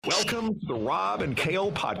Welcome to the Rob and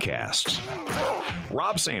Kale podcast.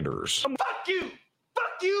 Rob Sanders. Fuck you!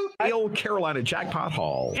 Fuck you! Kale Carolina Jackpot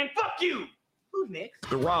Hall. And fuck you! Who's next?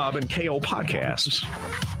 The Rob and Kale podcast.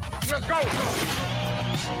 Let's go!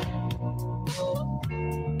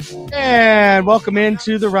 And welcome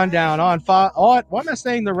into the rundown on why am I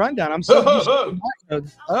saying the rundown? I'm so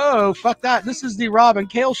oh, fuck that. This is the Rob and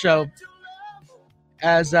Kale show.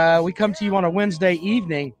 As we come to you on a Wednesday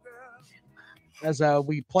evening, as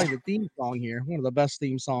we play the theme song here, one of the best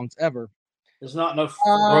theme songs ever. There's not no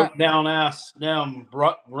broke down ass down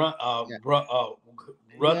run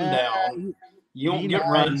down. You don't get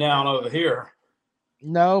run down over here.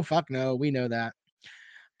 No, fuck no. We know that.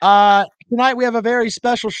 Tonight we have a very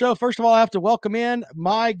special show. First of all, I have to welcome in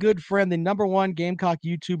my good friend, the #1 Gamecock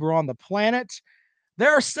YouTuber on the planet. There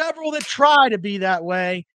are several that try to be that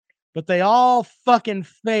way, but they all fucking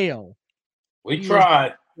fail. We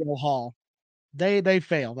tried. Hall. They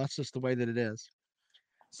fail. That's just the way that it is.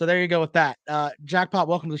 So there you go with that. Jackpot,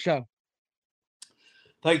 welcome to the show.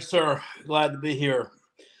 Thanks, sir. Glad to be here.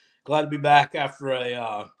 Glad to be back after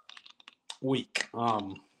a week.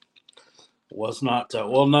 Was not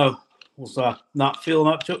not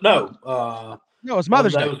feeling up to it. No, it's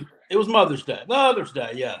Mother's Day. It was Mother's Day. Mother's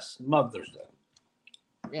Day, yes, Mother's Day.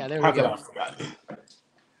 Yeah, there we go. I forgot?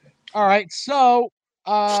 All right, so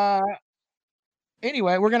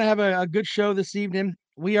anyway, we're gonna have a good show this evening.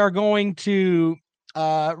 We are going to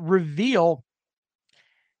reveal,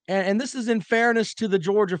 and this is in fairness to the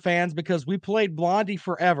Georgia fans, because we played Blondie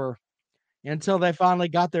forever until they finally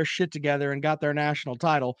got their shit together and got their national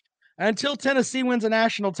title. Until Tennessee wins a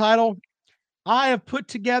national title, I have put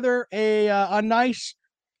together a nice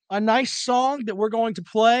song that we're going to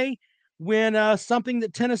play when something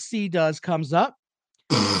that Tennessee does comes up.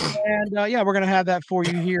 And we're going to have that for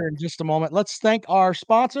you here in just a moment. Let's thank our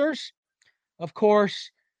sponsors. Of course,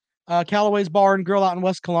 Callaway's Bar and Grill out in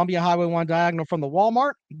West Columbia, Highway 1 diagonal from the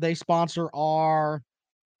Walmart. They sponsor our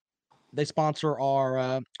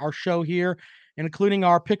show here, including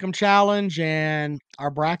our Pick'em Challenge and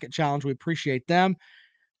our Bracket Challenge. We appreciate them.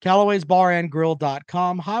 Callaway's Bar and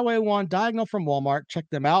Grill.com, Highway 1 diagonal from Walmart. Check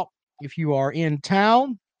them out if you are in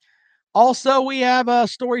town. Also, we have a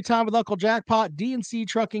story time with Uncle Jackpot, DNC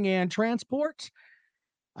Trucking and Transport.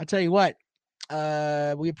 I tell you what,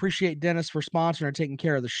 we appreciate Dennis for sponsoring and taking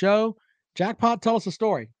care of the show. Jackpot, tell us a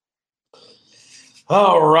story.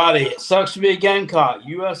 All righty. It sucks to be a Gamecock.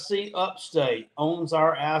 USC Upstate owns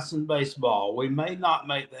our ass in baseball. We may not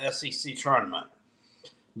make the SEC tournament.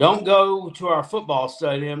 Don't go to our football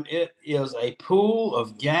stadium. It is a pool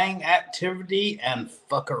of gang activity and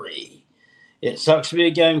fuckery. It sucks to be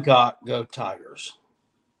a Gamecock. Go Tigers.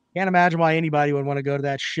 Can't imagine why anybody would want to go to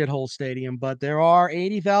that shithole stadium, but there are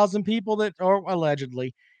 80,000 people or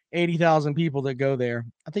allegedly 80,000 people that go there.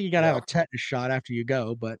 I think you got to have a tetanus shot after you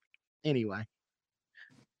go, but anyway.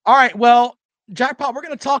 All right, well, Jackpot, we're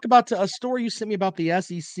going to talk about a story you sent me about the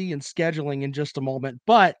SEC and scheduling in just a moment.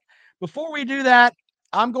 But before we do that,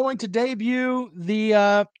 I'm going to debut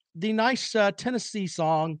the nice Tennessee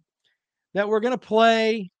song that we're going to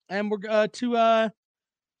play, and we're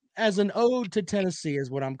as an ode to Tennessee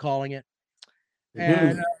is what I'm calling it.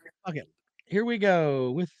 And okay, here we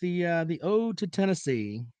go with the ode to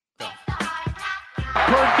Tennessee. Purdue in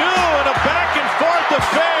a back and forth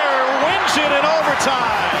affair wins it in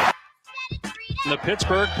overtime. The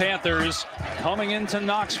Pittsburgh Panthers coming into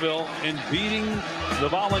Knoxville and beating the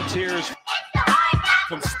Volunteers.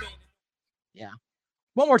 Yeah,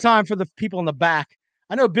 one more time for the people in the back.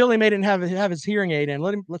 I know Billy didn't have his hearing aid in.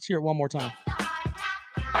 Let's hear it one more time.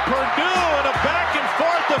 Purdue in a back and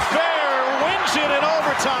forth affair wins it in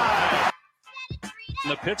overtime.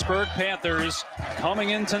 The Pittsburgh Panthers coming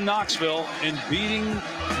into Knoxville and beating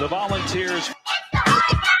the Volunteers.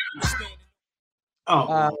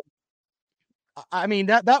 I mean,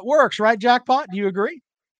 that works, right, Jackpot? Do you agree?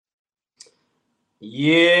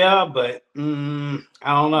 Yeah, but I don't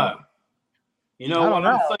know. You know what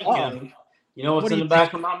I'm thinking? You know what's in the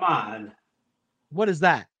back of my mind? What is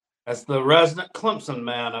that? That's the resident Clemson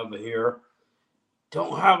man over here.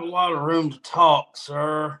 Don't have a lot of room to talk,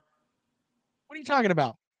 sir. What are you talking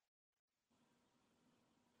about?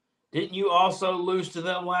 Didn't you also lose to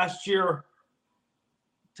them last year?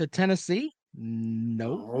 To Tennessee?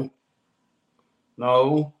 No.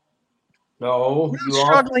 We're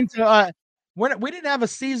struggling to. We didn't have a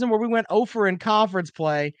season where we went 0 in conference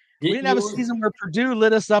play. We didn't have a season where Purdue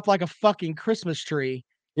lit us up like a fucking Christmas tree.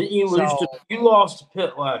 Didn't you lose to? You lost to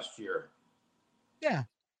Pitt last year. Yeah.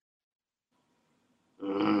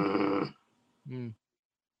 Well,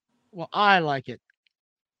 I like it.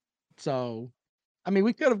 So I mean,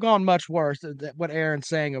 we could have gone much worse, what Aaron's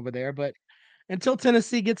saying over there, but until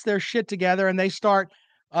Tennessee gets their shit together and they start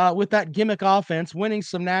with that gimmick offense, winning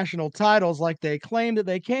some national titles like they claim that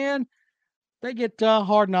they can, they get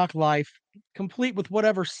Hard Knock Life, complete with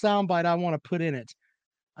whatever soundbite I want to put in it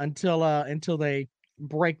until they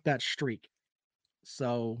break that streak.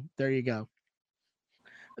 So there you go.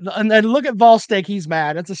 And then look at Volstake, he's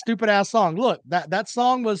mad. It's a stupid ass song. Look, that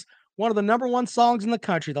song was one of the #1 songs in the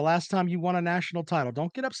country the last time you won a national title.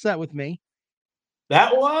 Don't get upset with me.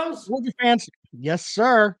 That was? Georgia fans, yes,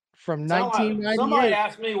 sir. From 1998. Somebody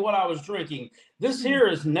asked me what I was drinking. This here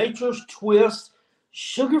is Nature's Twist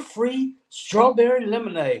sugar-free strawberry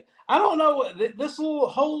lemonade. I don't know this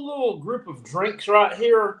whole little group of drinks right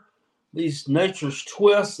here. These Nature's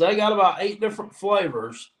Twists, they got about 8 different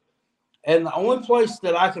flavors. And the only place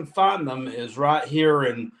that I can find them is right here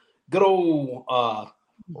in good old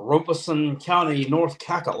Robeson County, North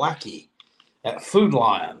Kakalaki at Food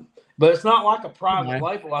Lion. But it's not like a private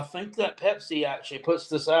label. I think that Pepsi actually puts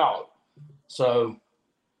this out. So,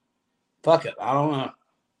 fuck it. I don't know.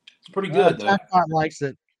 It's pretty good, though. Jackpot likes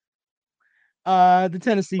it. The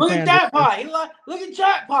Tennessee look fans. At Jackpot. Look at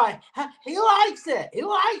Jackpot. He likes it. He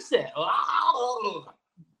likes it.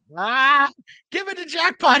 Give it to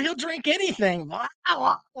Jackpot. He'll drink anything.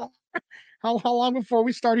 How long before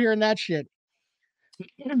we start hearing that shit?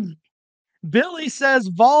 Billy says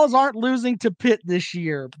Vols aren't losing to Pitt this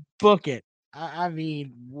year. Book it. I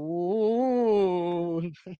mean, whoa.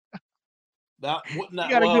 You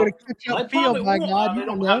gotta go to catch up field, my God. They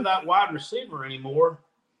don't have that wide receiver anymore.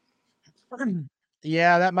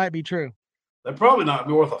 Yeah, that might be true. They're probably not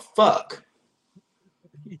worth a fuck.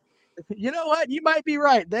 You know what? You might be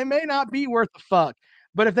right. They may not be worth a fuck.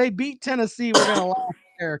 But if they beat Tennessee, we're gonna laugh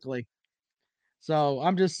hysterically. So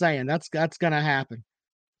I'm just saying that's gonna happen.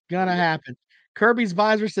 Gonna happen. Kirby's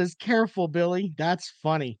visor says, "Careful, Billy." That's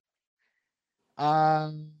funny.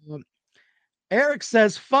 Eric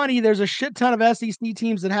says, "Funny. There's a shit ton of SEC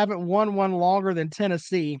teams that haven't won one longer than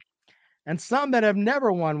Tennessee, and some that have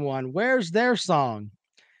never won one. Where's their song?"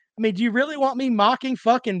 I mean, do you really want me mocking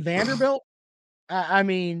fucking Vanderbilt? I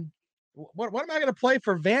mean, what am I going to play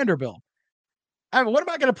for Vanderbilt? I mean, what am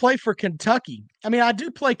I going to play for Kentucky? I mean, I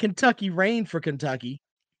do play Kentucky Rain for Kentucky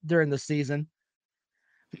during the season.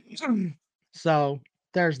 So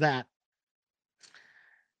there's that.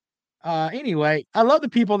 Anyway, I love the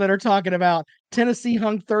people that are talking about Tennessee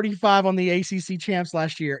hung 35 on the ACC champs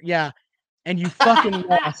last year. Yeah. And you fucking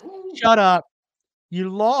lost. Shut up. You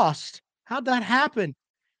lost. How'd that happen?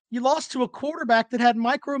 You lost to a quarterback that had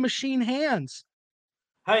micro machine hands.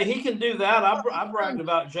 Hey, he can do that. I bragged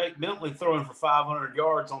about Jake Bentley throwing for 500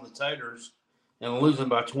 yards on the Taters and losing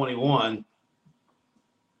by 21.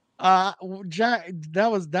 Jack,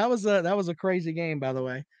 that was a crazy game, by the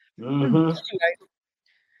way. Mm-hmm.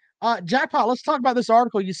 Anyway, Jackpot, let's talk about this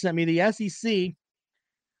article you sent me. The SEC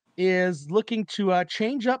is looking to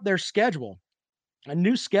change up their schedule, a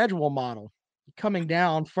new schedule model coming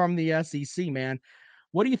down from the SEC, man.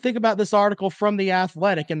 What do you think about this article from The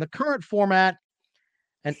Athletic? In the current format,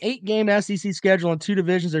 an 8-game SEC schedule in 2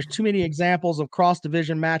 divisions, there's too many examples of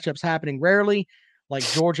cross-division matchups happening rarely, like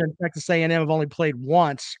Georgia and Texas A&M have only played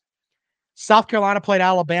once. South Carolina played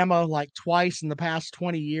Alabama like twice in the past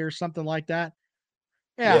 20 years, something like that.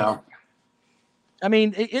 Yeah. I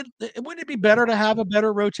mean, wouldn't it be better to have a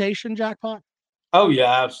better rotation, Jackpot? Oh,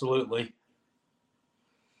 yeah, absolutely.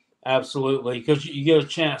 Absolutely, because you get a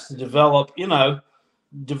chance to develop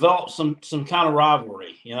some kind of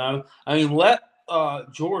rivalry, I mean, let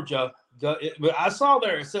Georgia go. I saw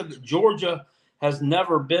there it said that Georgia has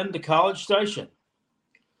never been to College Station.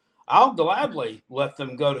 I'll gladly let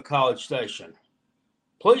them go to College Station.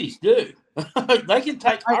 Please do. They can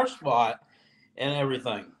take our spot and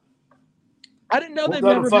everything. I didn't know they've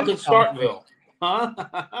never never been to Starkville.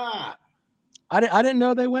 Huh? I didn't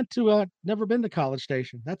know they went to never been to College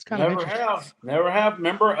Station. That's kind of interesting. Never have.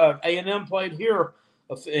 Remember, A&M played here.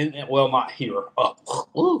 Well, not here.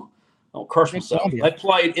 Don't curse myself. They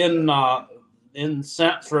played in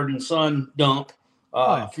Sanford and Son Dunk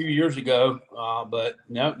a few years ago, but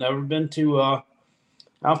no, never been to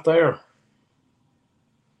out there.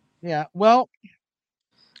 Yeah, well,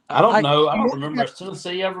 I don't know. I don't remember. Has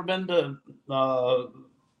Tennessee ever been to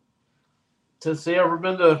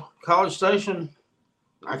College Station?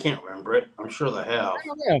 I can't remember it. I'm sure they have. I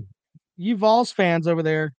don't know. You Vols fans over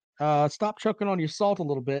there, stop choking on your salt a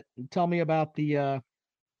little bit and tell me about the. Have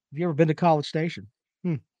you ever been to College Station?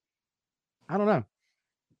 I don't know.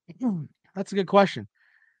 That's a good question.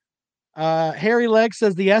 Harry Legg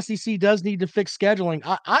says the SEC does need to fix scheduling.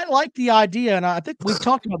 I like the idea, and I think we've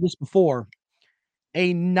talked about this before.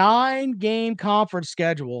 a 9-game conference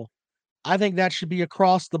schedule, I think that should be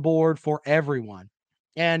across the board for everyone.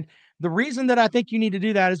 And the reason that I think you need to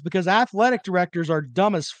do that is because athletic directors are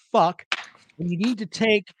dumb as fuck, and you need to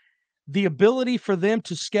take the ability for them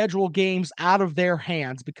to schedule games out of their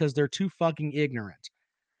hands because they're too fucking ignorant.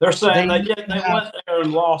 They're saying they went there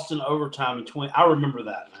and lost in overtime in 20. I remember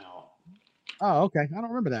that now. Oh, okay. I don't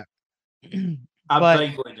remember that. I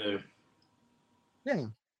vaguely do. Yeah.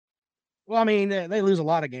 Well, I mean, they lose a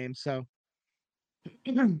lot of games, so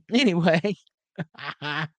anyway.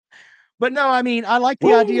 But no, I mean, I like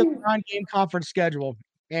the idea of the 9-game conference schedule,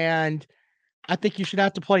 and I think you should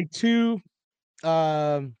have to play 2.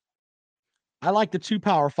 I like the 2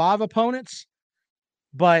 Power 5 opponents,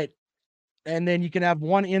 and then you can have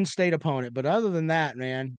 1 in-state opponent. But other than that,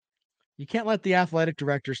 man, you can't let the athletic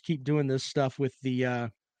directors keep doing this stuff with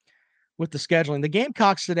the scheduling. The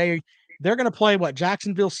Gamecocks today, they're going to play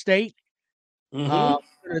Jacksonville State. And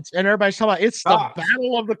everybody's talking about it's the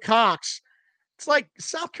battle of the Cocks. It's like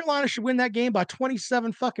South Carolina should win that game by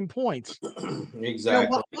 27 fucking points.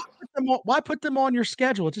 Exactly. Why put them on your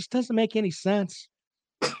schedule? It just doesn't make any sense.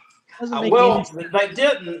 They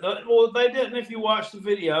didn't. Well, they didn't. If you watch the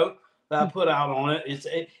video that I put out on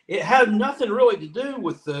it, it had nothing really to do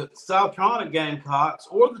with the South Carolina Gamecocks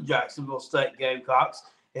or the Jacksonville State Gamecocks.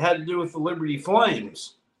 It had to do with the Liberty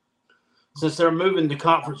Flames. Since they're moving to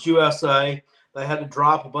Conference USA, they had to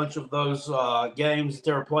drop a bunch of those games that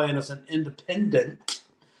they were playing as an independent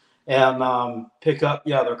and pick up,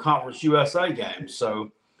 their Conference USA games.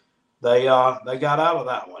 So they got out of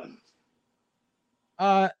that one.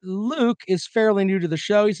 Luke is fairly new to the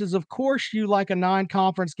show. He says, of course you like a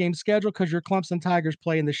 9-conference game schedule because your Clemson Tigers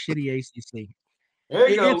play in the shitty ACC. There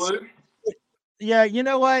you go, Luke. Yeah, you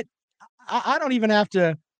know what? I don't even have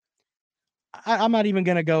to – I'm not even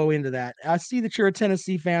going to go into that. I see that you're a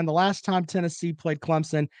Tennessee fan. The last time Tennessee played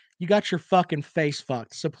Clemson, you got your fucking face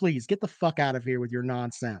fucked. So please, get the fuck out of here with your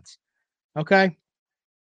nonsense. Okay?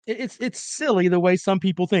 It's silly the way some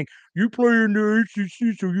people think. You play in the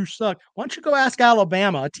ACC, so you suck. Why don't you go ask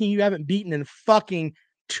Alabama, a team you haven't beaten in fucking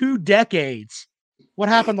 2 decades, what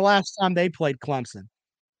happened the last time they played Clemson?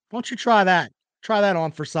 Why don't you try that? Try that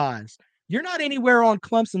on for size. You're not anywhere on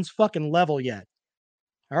Clemson's fucking level yet.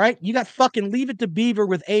 All right? You got fucking Leave It to Beaver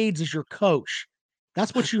with AIDS as your coach.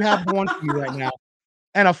 That's what you have going for you right now.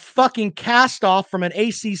 And a fucking cast-off from an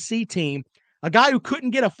ACC team, a guy who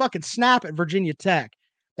couldn't get a fucking snap at Virginia Tech.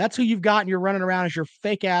 That's who you've got, and you're running around as your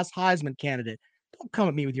fake-ass Heisman candidate. Don't come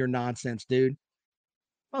at me with your nonsense, dude.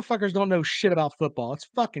 Motherfuckers don't know shit about football. It's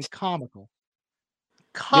fucking comical.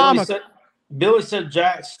 Billy said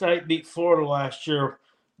Jack State beat Florida last year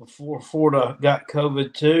before Florida got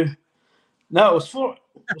COVID too. No, it was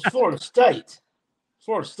Florida State.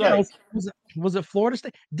 Florida State. Yeah, was it Florida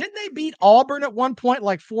State? Didn't they beat Auburn at one point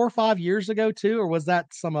like 4 or 5 years ago too, or was that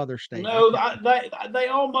some other state? No, they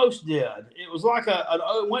almost did. It was like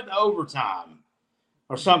it went to overtime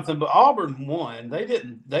or something, but Auburn won. They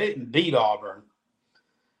didn't beat Auburn.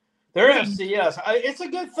 They're FCS. It's a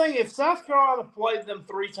good thing. If South Carolina played them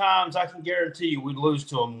 3 times, I can guarantee you we'd lose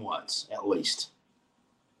to them once at least.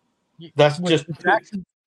 That's just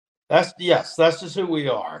who we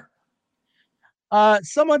are.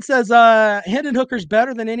 Someone says Hendon Hooker's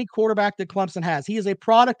better than any quarterback that Clemson has. He is a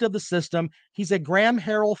product of the system. He's a Graham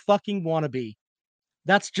Harrell fucking wannabe.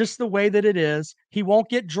 That's just the way that it is. He won't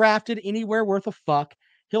get drafted anywhere worth a fuck.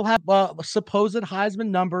 He'll have supposed Heisman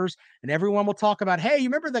numbers, and everyone will talk about, hey, you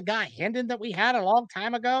remember the guy Hendon that we had a long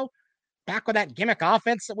time ago? Back with that gimmick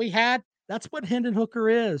offense that we had? That's what Hendon Hooker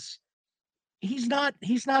is. He's not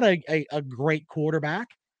a great quarterback.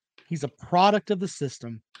 He's a product of the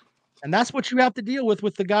system. And that's what you have to deal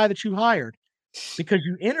with the guy that you hired. Because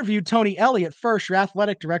you interviewed Tony Elliott first. Your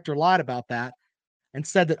athletic director lied about that and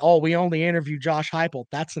said that, we only interviewed Josh Heupel.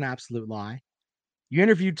 That's an absolute lie. You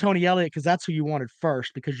interviewed Tony Elliott because that's who you wanted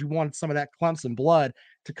first, because you wanted some of that Clemson blood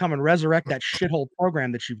to come and resurrect that shithole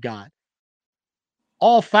program that you've got.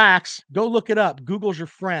 All facts. Go look it up. Google's your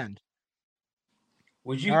friend.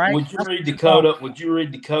 Would you read Dakota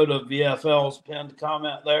VFL's pinned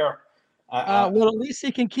comment there? Well, at least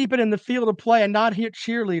he can keep it in the field of play and not hit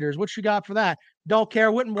cheerleaders. What you got for that? Don't care.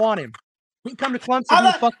 Wouldn't want him. He can come to Clemson.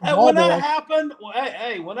 When that happened, when that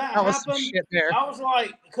happened, was some shit there. I was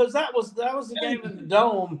like, because that was the game in the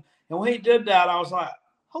Dome, and when he did that, I was like,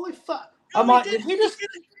 holy fuck! I'm like, did he just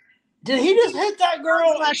hit that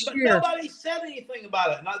girl? But nobody said anything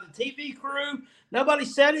about it. Not the TV crew. Nobody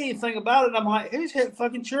said anything about it. I'm like, who's hit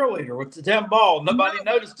fucking cheerleader with the damn ball? Nobody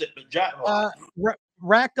noticed it, but Jack.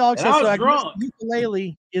 Rack Dog says, I was drunk.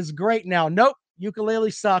 Ukulele is great now. Nope, ukulele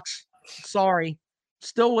sucks. Sorry.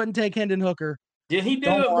 Still wouldn't take Hendon Hooker. Did he do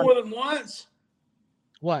Don't it worry. more than once?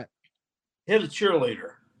 What? Hit a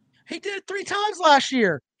cheerleader. He did it 3 times last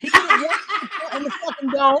year. He did it once in the fucking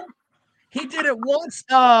dome. He did it once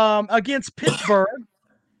against Pittsburgh.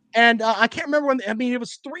 And I can't remember when. I mean, it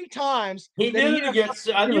was 3 times. He did it against.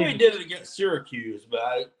 I knew he did it against Syracuse,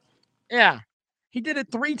 but yeah, he did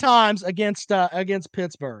it 3 times against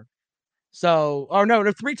Pittsburgh. So, or no,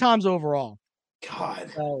 3 times overall.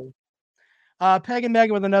 God. So, Peg and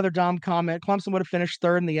Megan with another dumb comment. Clemson would have finished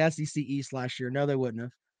 3rd in the SEC East last year. No, they wouldn't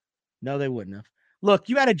have. No, they wouldn't have. Look,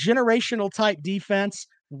 you had a generational type defense,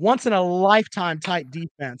 once in a lifetime type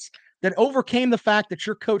defense that overcame the fact that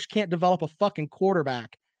your coach can't develop a fucking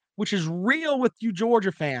quarterback, which is real with you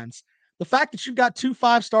Georgia fans. The fact that you've got 2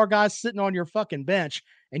 5-star guys sitting on your fucking bench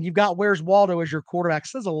and you've got Where's Waldo as your quarterback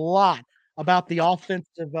says a lot about the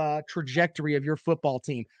offensive trajectory of your football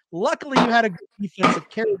team. Luckily, you had a good defense that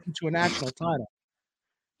carried you to a national title.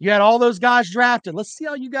 You had all those guys drafted. Let's see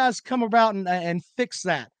how you guys come about and fix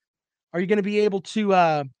that. Are you going to be able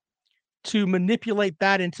to manipulate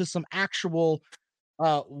that into some actual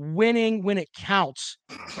winning when it counts?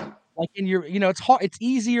 Like in your, it's hard. It's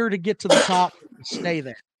easier to get to the top and stay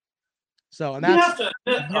there. So, and that's you have to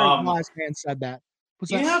admit, very wise man said that.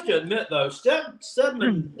 Have to admit though,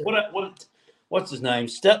 Stedman, what's his name?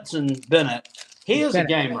 Stetson Bennett. He is a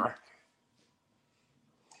gamer.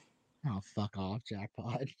 Oh, fuck off,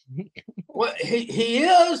 Jackpot. Well, he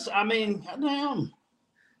is. I mean, goddamn.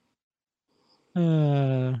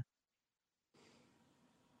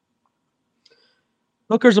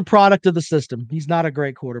 Hooker's a product of the system. He's not a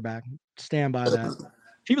great quarterback. Stand by that.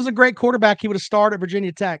 If he was a great quarterback, he would have started at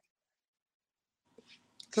Virginia Tech.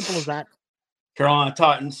 Simple as that. Carolina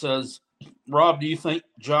Titan says, Rob, do you think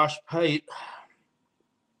Josh Pate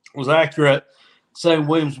was accurate saying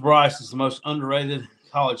Williams-Brice is the most underrated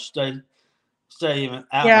college stadium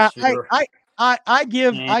atmosphere? Yeah, I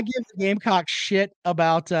give the Gamecocks shit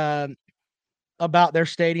about their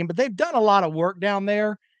stadium, but they've done a lot of work down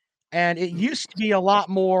there, and it used to be a lot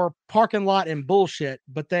more parking lot and bullshit.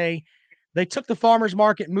 But they took the farmers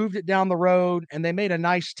market, moved it down the road, and they made a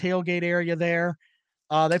nice tailgate area there.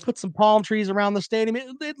 They put some palm trees around the stadium.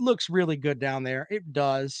 It looks really good down there. It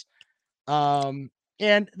does. And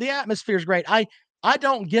the atmosphere is great. I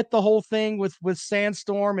don't get the whole thing with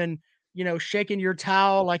Sandstorm and, shaking your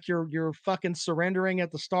towel like you're fucking surrendering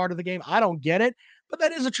at the start of the game. I don't get it, but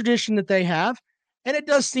that is a tradition that they have. And it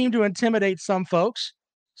does seem to intimidate some folks.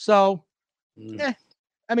 So,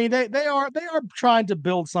 I mean, they are trying to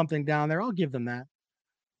build something down there. I'll give them that.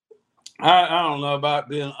 I don't know about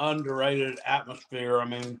being underrated atmosphere. I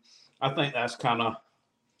mean, I think that's kind of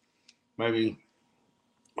maybe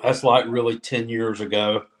that's like really 10 years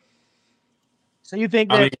ago. So you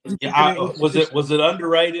think that was it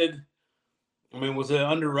underrated? I mean, was it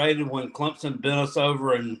underrated when Clemson bent us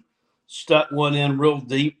over and stuck one in real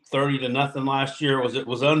deep, 30-0 last year? Was it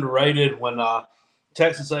underrated when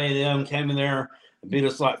Texas A&M came in there and beat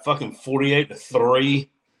us like fucking 48-3?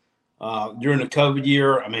 During the COVID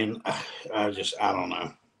year? I mean, I don't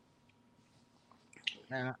know.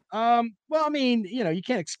 Yeah. Well, I mean, you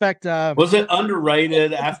can't expect. Was it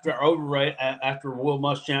underrated after Will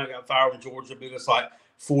Muschamp got fired when Georgia beat us like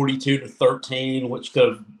 42-13, which could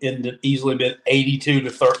have easily been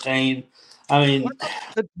 82-13? I mean,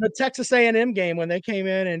 the Texas A&M game when they came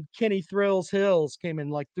in and Kenny Thrills Hills came in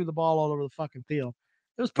like threw the ball all over the fucking field.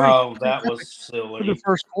 It was pretty. Oh, that was silly. For the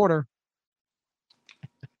first quarter.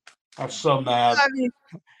 I'm so mad. I mean,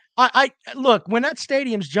 I look, when that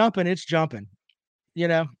stadium's jumping, it's jumping.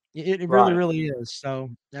 It really, really is. So,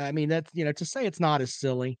 I mean, that's, to say it's not as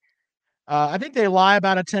silly. I think they lie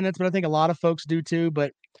about attendance, but I think a lot of folks do too.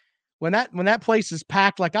 But when that place is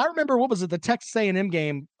packed, like I remember, what was it, the Texas A&M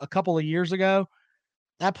game a couple of years ago?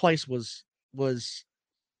 That place was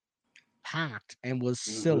packed and was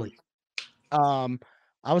silly.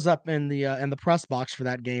 I was up in the press box for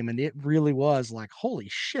that game, and it really was like, holy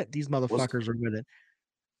shit, these motherfuckers are with it.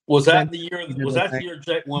 Was that the year? Was that the year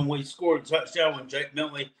Jake, when we scored a touchdown when Jake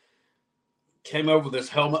Bentley came over with his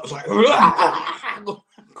helmet? It was like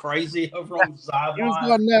crazy over on the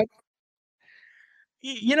sideline.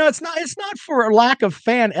 It's not for lack of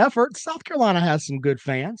fan effort. South Carolina has some good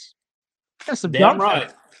fans. Has some damn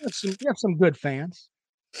right. You have some good fans.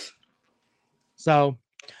 So.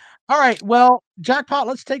 All right, well, Jackpot,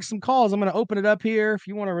 let's take some calls. I'm going to open it up here. If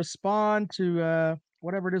you want to respond to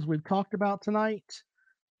whatever it is we've talked about tonight,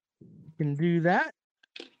 you can do that.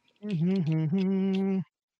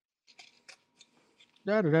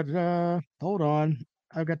 Hold on.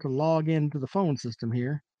 I've got to log into the phone system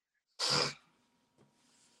here.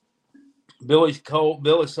 Billy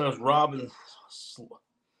says Robin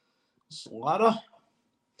Slaughter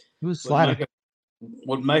Who's Slider?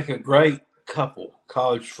 would make a great couple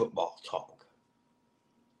college football talk.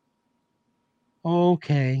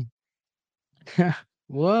 Okay.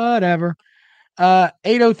 Whatever.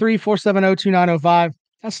 803-470-2905.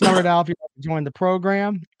 That's the number to dial if you'd like to join the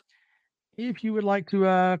program. If you would like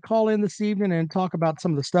to call in this evening and talk about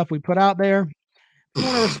some of the stuff we put out there, if you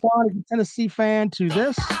want to respond as a Tennessee fan to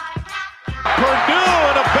this. Purdue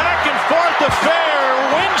in a back and forth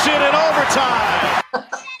affair wins it in overtime.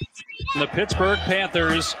 The Pittsburgh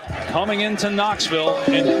Panthers coming into Knoxville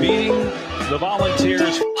and beating the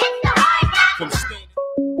Volunteers.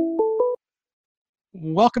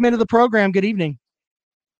 Welcome into the program. Good evening.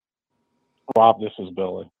 Rob, this is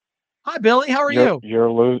Billy. Hi, Billy. How are you?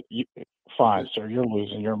 You're fine, sir. You're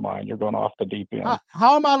losing your mind. You're going off the deep end.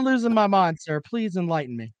 How am I losing my mind, sir? Please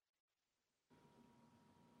enlighten me.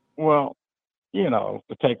 Well, to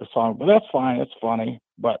take a song, but that's fine. It's funny.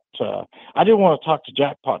 But I did want to talk to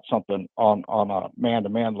Jackpot something on a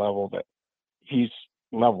man-to-man level that he's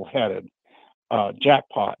level-headed.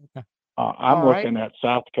 Jackpot. I'm looking at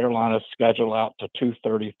South Carolina's schedule out to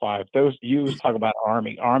 235. You was talking about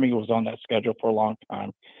Army. Army was on that schedule for a long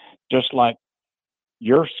time. Just like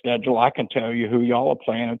your schedule, I can tell you who y'all are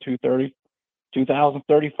playing in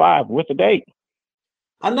 2035 with the date.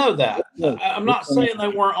 I know that. I'm not saying they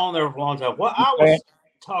weren't on there for a long time. What I was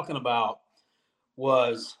talking about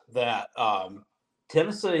was that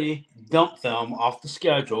Tennessee dumped them off the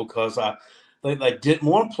schedule because they didn't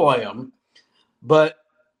want to play them. But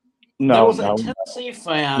there was a Tennessee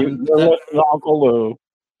fan. Uncle Lou.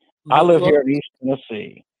 I live here in East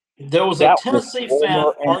Tennessee. There was a Tennessee fan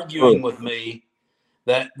arguing with me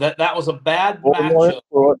that was a bad matchup.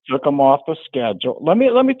 Took them off the schedule. Let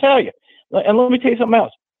me tell you, and let me tell you something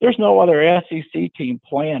else. There's no other SEC team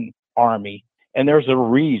playing Army, and there's a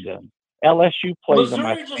reason. LSU plays them.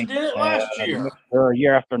 Missouri just did it last year. Or a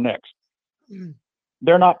year after next.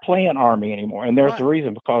 They're not playing Army anymore, and there's a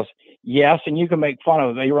reason. Because yes, and you can make fun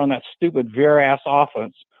of it. They run that stupid veer-ass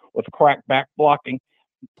offense with crack back blocking.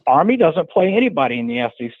 Army doesn't play anybody in the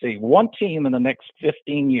SEC. One team in the next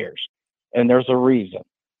 15 years, and there's a reason.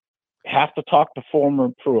 Have to talk to Former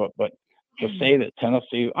and Pruitt, but to say that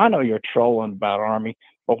Tennessee, I know you're trolling about Army,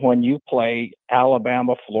 but when you play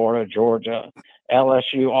Alabama, Florida, Georgia,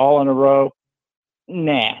 LSU all in a row,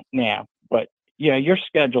 nah. But yeah, your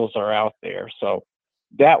schedules are out there, so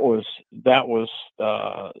that was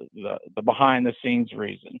the behind the scenes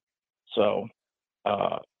reason. So.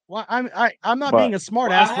 Well, I'm not being a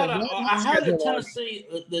smart ass. I had a Tennessee.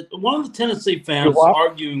 One of the Tennessee fans was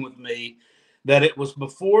arguing with me that it was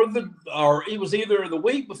it was either the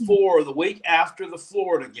week before or the week after the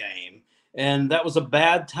Florida game, and that was a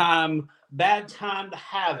bad time to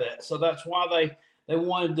have it. So that's why they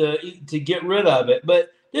wanted to get rid of it. But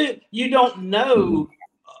you don't know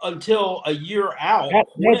until a year out. That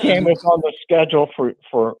game was on the schedule for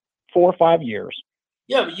 4 or 5 years.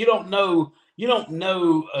 Yeah, but you don't know. You don't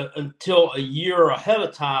know until a year ahead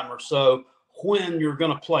of time or so when you're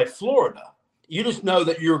going to play Florida. You just know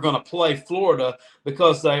that you're going to play Florida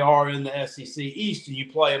because they are in the SEC East and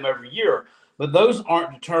you play them every year. But those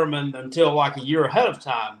aren't determined until like a year ahead of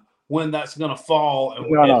time when that's going to fall. And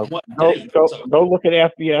what date. Go look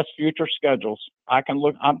at FBS future schedules. I can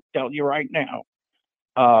look. I'm telling you right now.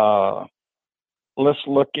 Let's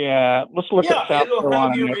look at South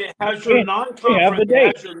Carolina. Has your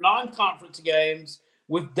non-conference games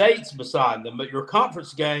with dates beside them, but your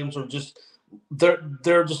conference games are just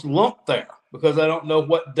they're just lumped there because I don't know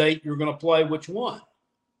what date you're going to play which one.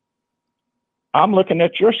 I'm looking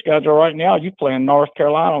at your schedule right now. You're playing North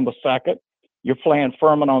Carolina on the 2nd. You're playing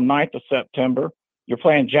Furman on 9th of September. You're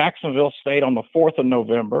playing Jacksonville State on the 4th of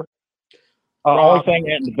November. The only thing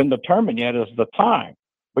that hasn't been determined yet is the time.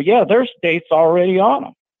 But yeah, there's dates already on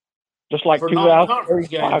them. Just like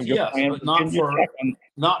 2035, yes, but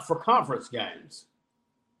not for conference games.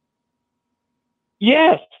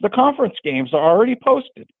 Yes, the conference games are already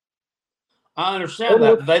posted. I understand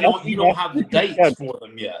that, but you don't have the dates for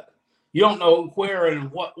them yet. You don't know where and in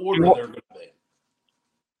what order they're going to be.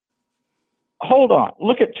 Hold on.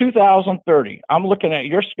 Look at 2030. I'm looking at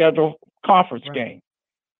your schedule conference game.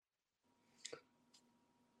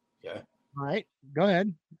 Okay. All right. Go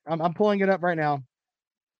ahead. I'm pulling it up right now.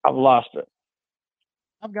 I've lost it.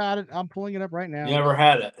 I've got it. I'm pulling it up right now. You never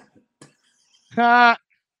had it.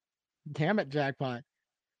 Damn it, Jackpot.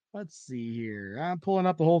 Let's see here. I'm pulling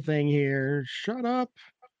up the whole thing here. Shut up.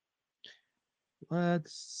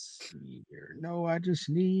 Let's see here. No, I just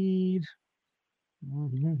need.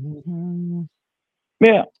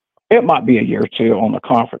 Yeah, it might be a year or two on the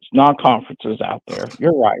conference. Non-conferences out there.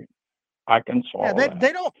 You're right. I can swallow Yeah, that.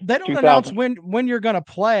 they don't 2000 announce when you're gonna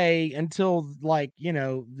play until like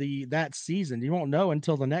that season. You won't know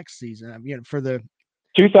until the next season. I mean, for the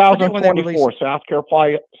forget when they release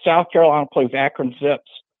 2024, South Carolina plays Akron Zips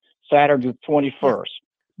Saturday the 21st.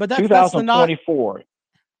 But that's 2024.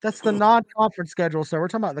 That's the non-conference schedule. So we're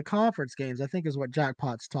talking about the conference games, I think is what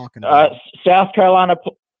Jackpot's talking about. South Carolina,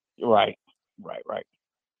 right.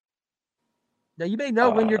 Now you may know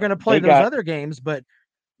when you're going to play those other games, but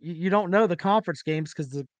you don't know the conference games because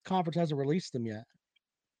the conference hasn't released them yet.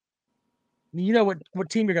 You know what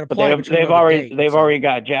team you're going to play. They've already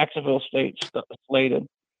got Jacksonville State slated.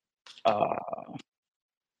 Man,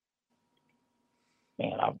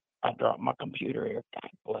 I dropped my computer here. God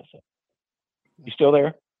bless it. You still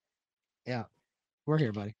there? Yeah, we're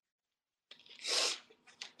here, buddy.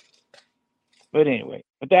 But anyway,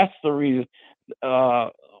 that's the reason.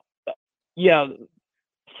 Yeah,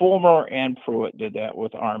 Fulmer and Pruitt did that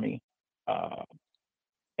with Army.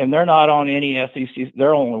 And they're not on any SEC.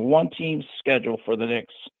 They're only one team scheduled for the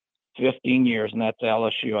next 15 years, and that's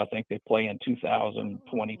LSU. I think they play in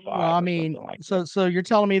 2025. Well, I mean, so you're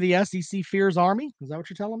telling me the SEC fears Army? Is that what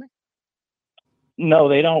you're telling me? No,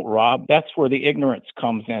 they don't, Rob. That's where the ignorance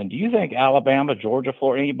comes in. Do you think Alabama, Georgia,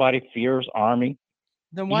 Florida, anybody fears Army?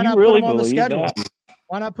 Then why not put them on the schedule?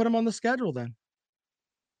 Why not put them on the schedule then?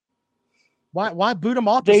 Why boot them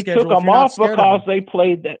off the schedule? They took them off because they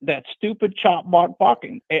played that stupid chop block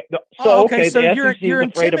blocking. So so you're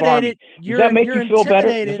afraid of Army. Does that make you feel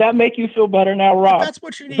better? Does that make you feel better now, Rob? If that's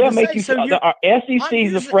what you need to say. The SEC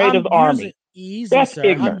is afraid of Army. Easy, that's sir.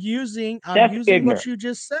 ignorant. I'm using ignorant. what you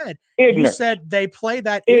just said. Ignorant. You said they play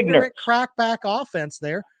that ignorant crackback offense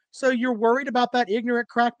there. So you're worried about that ignorant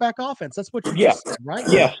crackback offense. That's what you just said, right?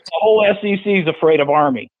 Yes. The whole SEC is afraid of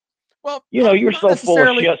Army. Well, you're so full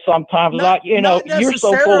of shit sometimes. You're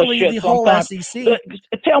so full of shit sometimes.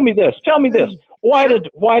 Tell me this. Why did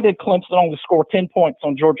Clemson only score 10 points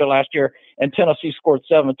on Georgia last year and Tennessee scored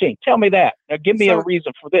 17? Tell me that. Now give me a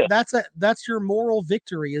reason for this. That's your moral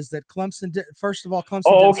victory is that Clemson did. First of all, Clemson.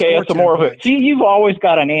 Oh, okay, it's a moral victory. See, you've always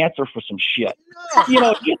got an answer for some shit.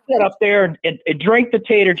 No. You sit up there and drink the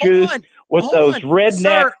tater juice with those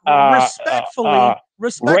redneck, respectfully,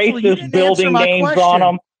 racist building names on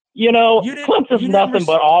them. Clemson's nothing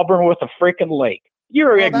but Auburn with a freaking lake.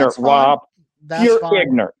 You're ignorant, Rob. You're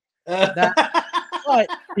ignorant. But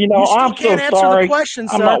I'm so sorry.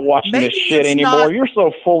 I'm not watching this shit anymore. You're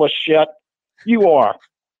so full of shit. You are.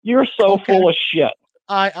 You're so full of shit.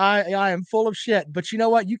 I am full of shit. But you know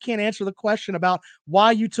what? You can't answer the question about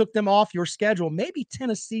why you took them off your schedule. Maybe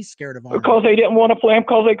Tennessee's scared of Army. Because they didn't want to play them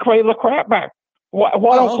because they crave the crap back. Why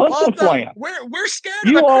don't Clemson play them? We're scared.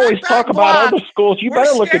 You always talk about other schools. You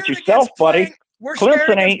better look at yourself, buddy.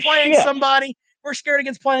 Clemson ain't shit. We're scared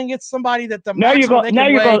against playing against somebody that the now you're going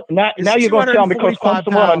to tell me because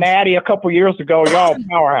Clemson won a natty a couple years ago. Y'all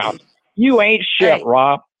powerhouse. You ain't shit,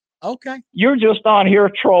 Rob. Okay. You're just on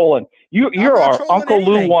here trolling. You're our Uncle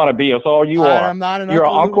Lou wannabe. Is all you are. I'm not an You're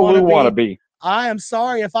Uncle Lou wannabe. I am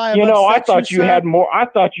sorry if I have. I thought you had more. I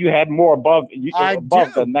thought you had more above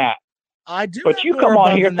than that. I do. But you come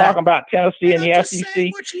on here talking about Tennessee and the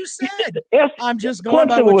SEC. What you said. I'm just going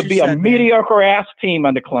by Clemson what would you be said, a mediocre ass team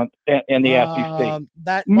in the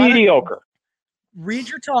SEC. Mediocre. Read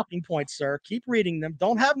your talking points, sir. Keep reading them.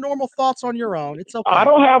 Don't have normal thoughts on your own. It's okay. I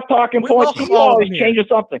don't have talking points. You always changing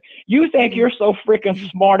something. You think you're so freaking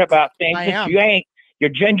smart about things that you ain't.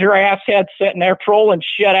 Your ginger ass head sitting there trolling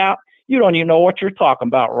shit out. You don't even know what you're talking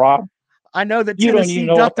about, Rob. I know that Tennessee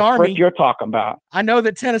ducked Army. You're talking about. I know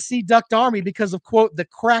that Tennessee ducked Army because of quote the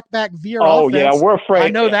crackback veer offense. Oh yeah, we're afraid. I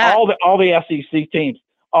know that all the SEC teams.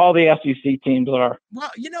 All the SEC teams are. Well,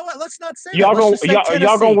 you know what? Let's not say y'all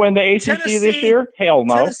gonna win the ACC this year? Hell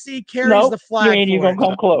no. Tennessee carries the flag. You ain't even gonna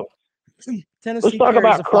come close. Tennessee. Let's talk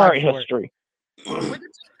about current history. We can talk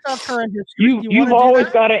about current history. You've always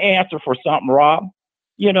got an answer for something, Rob.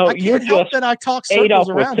 You're just that I talk ate up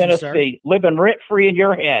with Tennessee, living rent free in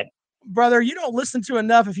your head. Brother, you don't listen to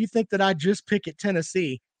enough if you think that I just pick at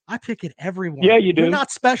Tennessee. I pick at everyone. Yeah, you do. You're not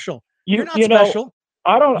special. You're not Special. special.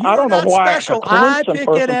 I don't know why a Clemson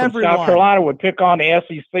person from South Carolina would pick on the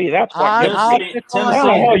SEC. That's what I'll pick on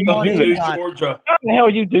everybody. Georgia. How the hell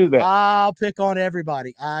you do that? I'll pick on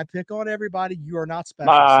everybody. I pick on everybody. You are not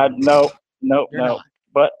special. No. Not.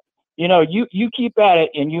 But you keep at it,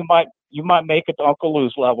 and you might make it to Uncle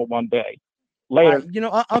Lou's level one day. Later.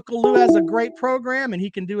 Uncle Lou has a great program and he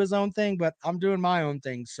can do his own thing, but I'm doing my own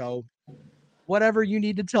thing. So whatever you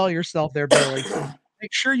need to tell yourself there, Billy,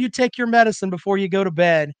 make sure you take your medicine before you go to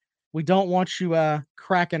bed. We don't want you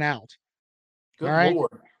cracking out. Good all right.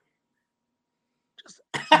 Lord. Just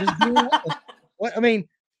what I mean,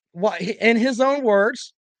 in his own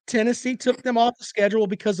words, Tennessee took them off the schedule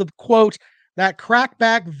because of, quote, that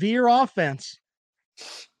crackback veer offense.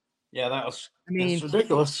 Yeah, that's mean,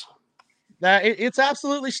 ridiculous. It's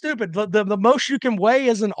absolutely stupid. The most you can weigh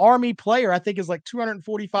as an Army player, I think, is like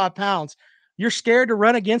 245 pounds. You're scared to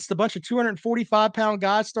run against a bunch of 245-pound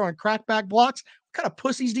guys throwing crackback blocks? What kind of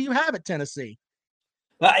pussies do you have at Tennessee?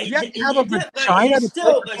 He didn't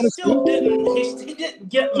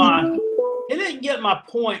get my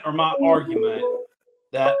point or my argument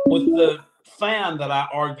that with the fan that I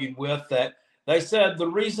argued with, that they said the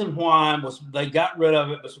reason why they got rid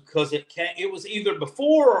of it was because it was either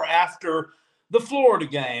before or after the Florida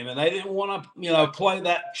game, and they didn't want to play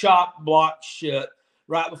that chop block shit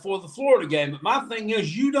right before the Florida game. But my thing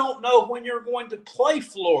is, you don't know when you're going to play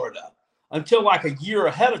Florida until like a year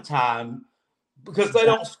ahead of time, because they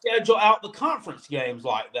don't schedule out the conference games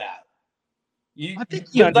like that. They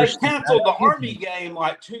canceled the Army game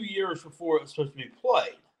like 2 years before it was supposed to be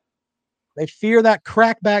played. They fear that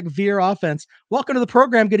crackback veer offense. Welcome to the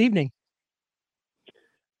program. Good evening.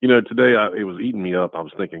 Today it was eating me up. I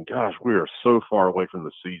was thinking, gosh, we are so far away from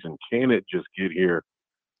the season. Can it just get here?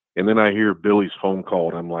 And then I hear Billy's phone call,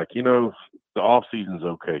 and I'm like, the off season's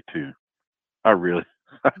okay too. I really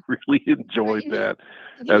enjoyed that.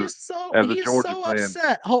 As a Georgia fan.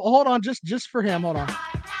 Upset. Hold on, just for him. Hold on.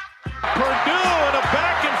 Purdue in a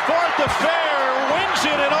back and forth affair wins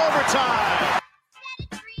it in overtime.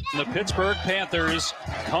 The Pittsburgh Panthers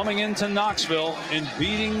coming into Knoxville and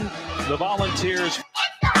beating the Volunteers.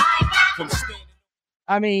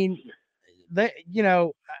 I mean,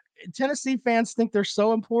 Tennessee fans think they're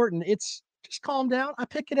so important. It's just calm down. I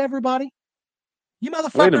pick it, everybody. You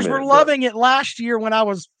motherfuckers were loving it last year when I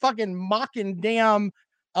was fucking mocking damn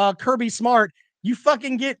Kirby Smart. You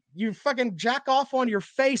fucking jack off on your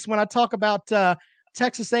face when I talk about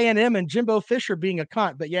Texas A&M and Jimbo Fisher being a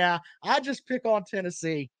cunt. But yeah, I just pick on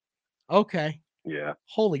Tennessee. Okay. Yeah.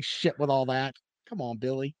 Holy shit with all that. Come on,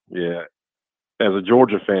 Billy. Yeah. As a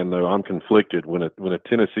Georgia fan, though, I'm conflicted. When a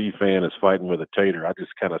Tennessee fan is fighting with a tater, I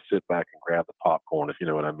just kind of sit back and grab the popcorn, if you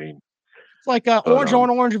know what I mean. It's like orange on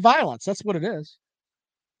orange violence. That's what it is.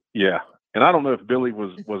 Yeah. And I don't know if Billy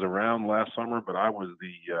was around last summer, but I was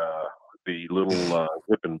the little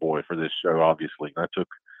whipping boy for this show, obviously. I took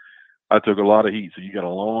a lot of heat, so you got a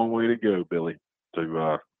long way to go, Billy,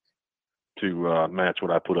 to match what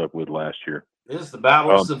I put up with last year. It's the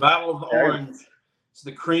battle. It's the battle of the orange. It's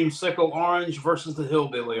the creamsicle orange versus the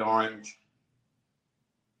hillbilly orange.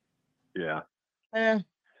 Yeah.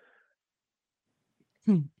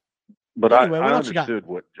 But anyway, I understood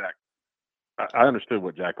what Jack. I understood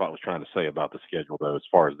what Jack Lott was trying to say about the schedule, though, as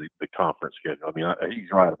far as the conference schedule. I mean,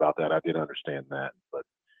 he's right about that. I did understand that, but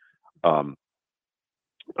I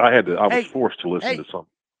was forced to listen to something.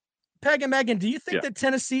 Peg and Megan, do you think that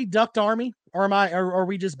Tennessee ducked Army, or are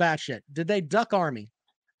we just batshit? Did they duck Army?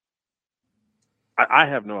 I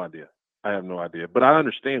have no idea. But I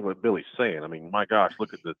understand what Billy's saying. I mean, my gosh,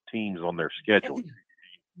 look at the teams on their schedule.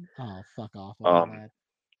 Oh, fuck off. Some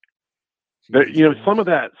of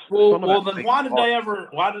that. Well, then why did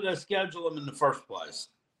they schedule them in the first place?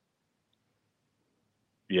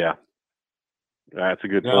 Yeah. That's a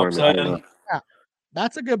good point. Yeah,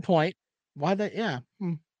 that's a good point. Why they, I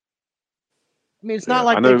mean, it's not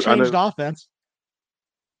like they changed offense.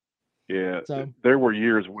 Yeah, so there were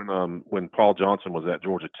years when Paul Johnson was at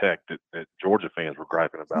Georgia Tech that Georgia fans were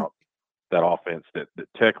griping about that offense that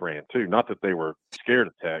Tech ran too. Not that they were scared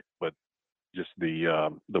of Tech, but just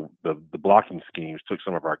the blocking schemes took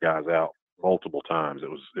some of our guys out multiple times. It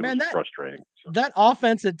was frustrating. So. That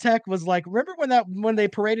offense at Tech was like, remember when they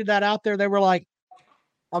paraded that out there? They were like,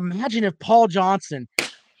 imagine if Paul Johnson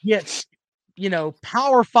gets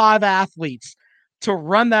Power 5 athletes to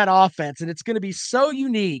run that offense, and it's going to be so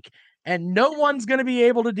unique. And no one's going to be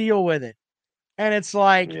able to deal with it. And it's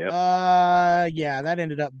like, that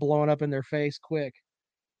ended up blowing up in their face quick.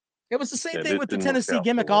 It was the same thing with the Tennessee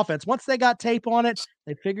gimmick offense. Once they got tape on it,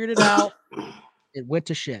 they figured it out. It went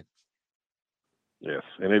to shit. Yes,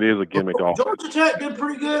 and it is a gimmick offense. Georgia Tech did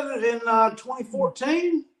pretty good in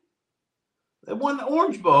 2014. They won the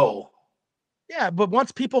Orange Bowl. Yeah, but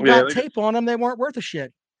once people got tape on them, they weren't worth a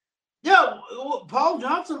shit. Yeah, well, Paul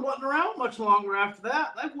Johnson wasn't around much longer after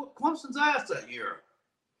that. They whooped Clemson's ass that year.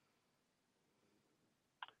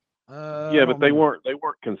 Yeah, but they weren't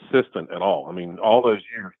consistent at all. I mean, all those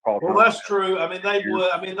years, Paul Johnson. Well, that's true. I mean, they would.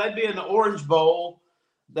 I mean, they'd be in the Orange Bowl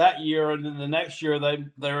that year, and then the next year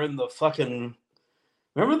they're in the fucking.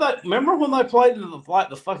 Remember when they played in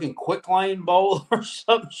the fucking Quick Lane Bowl or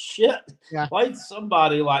some shit? Yeah. Played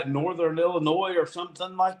somebody like Northern Illinois or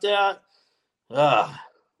something like that.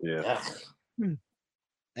 Yeah.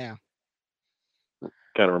 Yeah.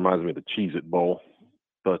 Kind of reminds me of the Cheez-It Bowl,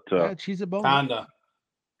 but Cheez-It Bowl. Kinda.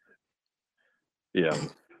 Yeah.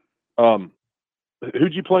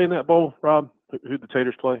 Who'd you play in that bowl, Rob? Who'd the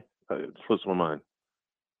Taters play? It slips my mind.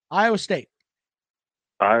 Iowa State.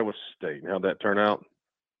 Iowa State. How'd that turn out?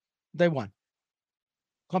 They won.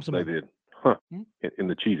 Clemson They won. did. Huh. Hmm? In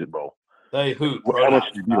the Cheez-It Bowl. They hoop. How much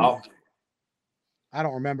did you do? I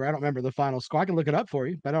don't remember. I don't remember the final score. I can look it up for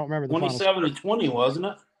you, but I don't remember the final score. 27-20, wasn't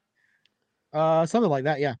it? Something like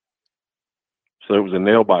that, yeah. So it was a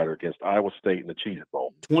nail biter against Iowa State in the Cheez-It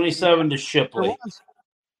Bowl. 27 to Shipley.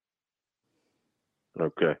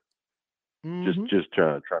 Okay. Mhm. Just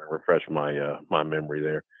trying to refresh my my memory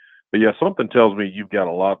there. But yeah, something tells me you've got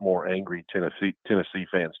a lot more angry Tennessee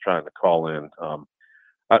fans trying to call in.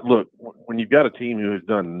 Look, when you've got a team who has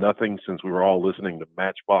done nothing since we were all listening to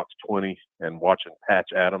Matchbox 20 and watching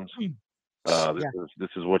Patch Adams, this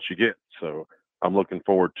is what you get. So I'm looking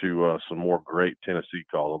forward to some more great Tennessee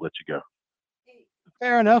call. I'll let you go.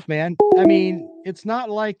 Fair enough, man. I mean, it's not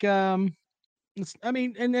like and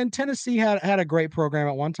Tennessee had a great program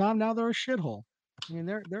at one time. Now they're a shithole. I mean,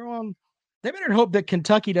 they're on. They better hope that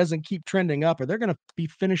Kentucky doesn't keep trending up, or they're going to be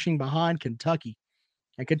finishing behind Kentucky.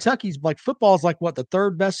 And Kentucky's like football is like what, the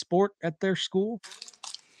third best sport at their school?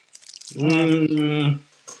 Second,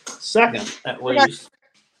 at least.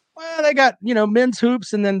 They got men's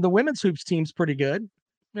hoops, and then the women's hoops team's pretty good,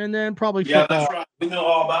 and then probably football. Yeah, that's right. We know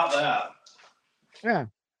all about that. Yeah.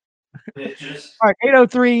 Bitches. All right,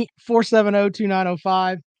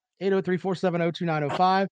 803-470-2905.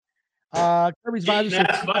 803-470-2905. Kirby's Visor says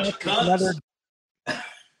another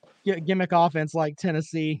gimmick offense like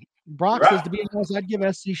Tennessee. Brock says, to be honest, I'd give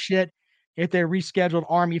SC shit if they rescheduled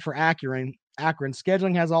Army for Akron.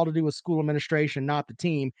 Scheduling has all to do with school administration, not the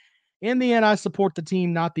team. In the end, I support the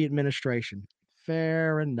team, not the administration.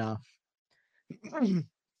 Fair enough.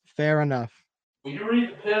 Fair enough. Will you read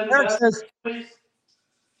the pinned Eric message, says, please?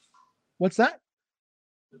 What's that?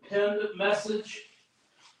 The pinned message.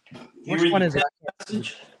 Which one is it?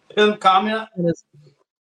 Message? Pinned comment.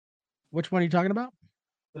 Which one are you talking about?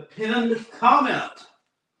 The pinned comment.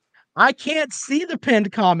 I can't see the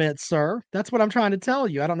pinned comments, sir. That's what I'm trying to tell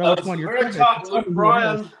you. I don't know which one you're talking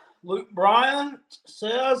about. Luke Bryan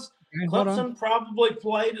says Clemson probably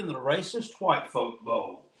played in the racist white folk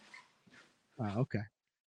bowl. Oh, okay.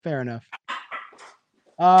 Fair enough.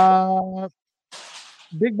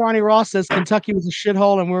 Big Barney Ross says Kentucky was a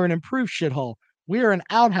shithole and we're an improved shithole. We're an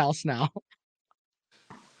outhouse now.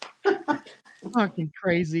 Fucking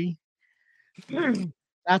crazy.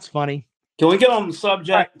 That's funny. Can we get on the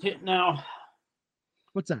subject now?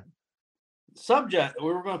 What's that? Subject that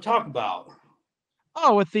we were going to talk about.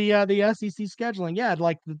 Oh, with the SEC scheduling. Yeah,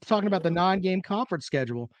 like talking about the 9-game conference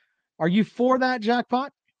schedule. Are you for that,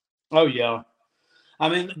 Jackpot? Oh, yeah. I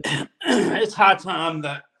mean, it's high time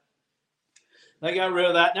that they got rid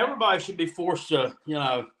of that. And everybody should be forced to,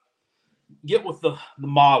 get with the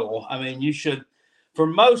model. I mean, you should, for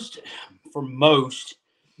most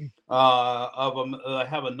of them, they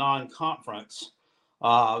have a non-conference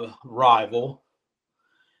rival.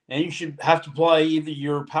 And you should have to play either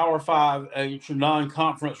your Power 5, your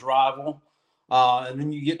non-conference rival, and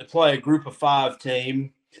then you get to play a Group of 5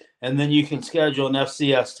 team, and then you can schedule an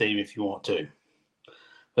FCS team if you want to.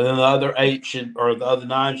 But then the other 8 the other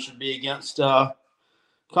 9 should be against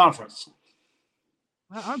conference.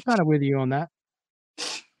 I'm kind of with you on that.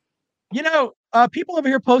 People over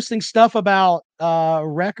here posting stuff about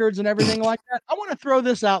records and everything like that. I want to throw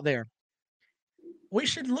this out there. We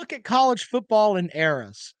should look at college football in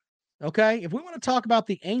eras. Okay? If we want to talk about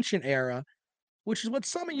the ancient era, which is what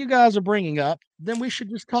some of you guys are bringing up, then we should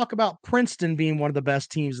just talk about Princeton being one of the best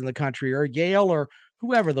teams in the country, or Yale, or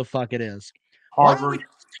whoever the fuck it is. Harvard. Why don't we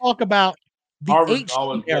just talk about the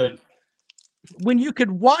HD era? Good. When you could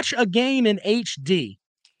watch a game in HD,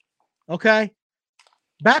 okay?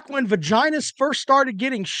 Back when vaginas first started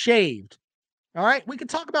getting shaved, all right? We could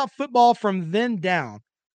talk about football from then down.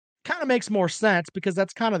 Kind of makes more sense because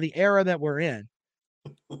that's kind of the era that we're in.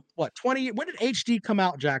 What, 20? When did HD come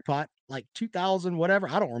out, Jackpot? Like 2000, whatever?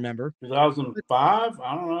 I don't remember. 2005?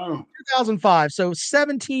 I don't know. 2005. So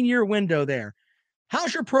 17-year window there.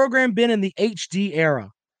 How's your program been in the HD era?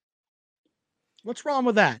 What's wrong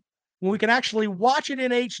with that? When we can actually watch it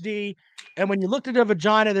in HD, and when you looked at a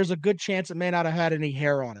vagina, there's a good chance it may not have had any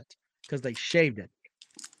hair on it because they shaved it.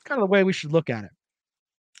 Kind of the way we should look at it.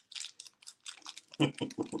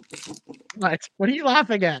 What are you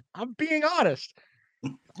laughing at? I'm being honest.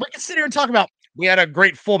 We can sit here and talk about we had a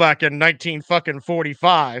great fullback in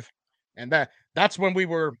 1945, and that's when we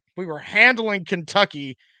were handling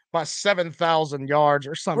Kentucky by 7,000 yards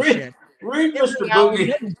or some shit. Read In Mr. reality, Boogie.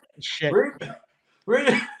 they don't give a shit. Read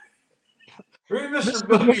Mr. Mr. Boogie's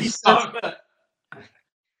Boogie says, comment.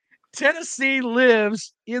 Tennessee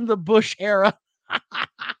lives in the Bush era.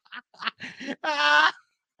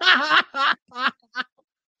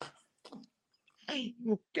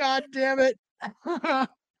 God damn it.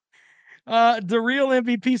 The real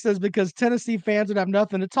MVP says because Tennessee fans would have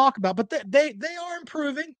nothing to talk about, but they are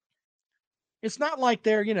improving. It's not like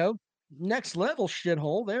they're, next level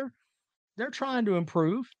shithole. They're trying to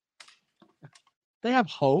improve. They have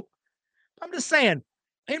hope. I'm just saying,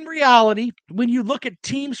 in reality, when you look at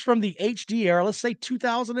teams from the HD era, let's say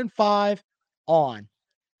 2005 on,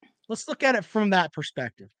 let's look at it from that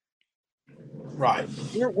perspective. Right.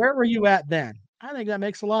 Where were you at then? I think that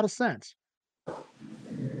makes a lot of sense.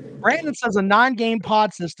 Brandon says a 9-game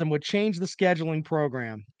pod system would change the scheduling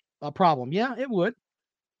problem. Yeah, it would.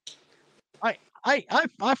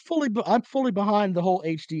 I'm fully behind the whole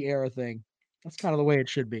HD era thing. That's kind of the way it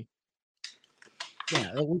should be.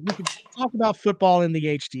 Yeah, we can talk about football in the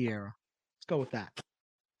HD era. Let's go with that.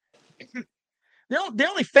 The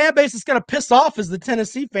only fan base that's going to piss off is the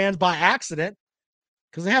Tennessee fans by accident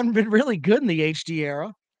because they haven't been really good in the HD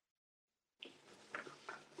era.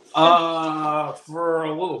 For a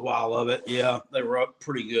little while of it, yeah, they were up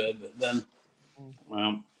pretty good, but then,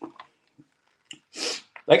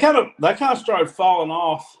 they kind of started falling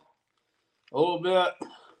off a little bit.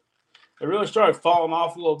 They really started falling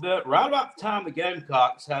off a little bit right about the time the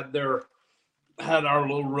Gamecocks had our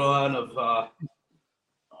little run of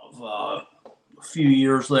a few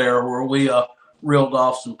years there where we reeled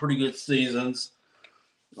off some pretty good seasons.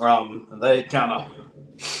 They kind of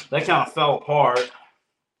fell apart.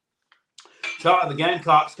 Felt like the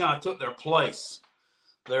Gamecocks kind of took their place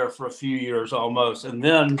there for a few years almost, and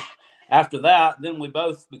then after that, then we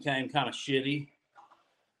both became kind of shitty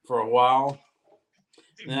for a while.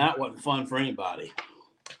 And that wasn't fun for anybody.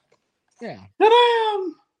 Yeah.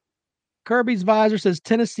 Ta-da! Kirby's Visor says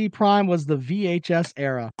Tennessee Prime was the VHS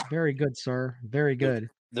era. Very good, sir. Very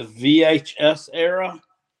good. The VHS era?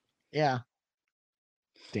 Yeah.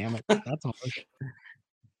 Damn it. That's harsh.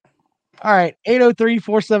 All right.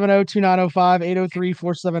 803-470-2905.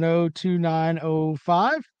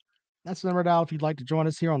 803-470-2905. That's the number to dial if you'd like to join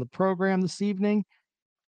us here on the program this evening.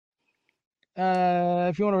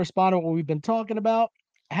 If you want to respond to what we've been talking about,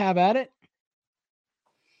 have at it.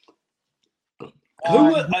 They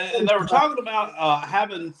were talking about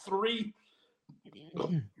having three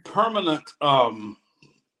permanent opponents.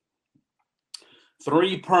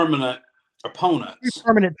 3 permanent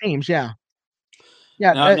teams, yeah.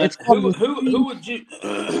 Yeah, now, it's who would you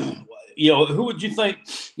who would you think?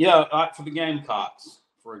 Yeah, for the Gamecocks,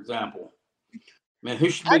 for example. I mean, who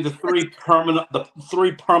should be the three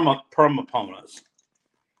permanent opponents?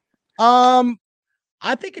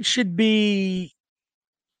 I think it should be.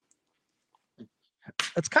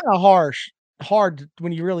 It's kind of hard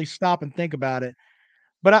when you really stop and think about it.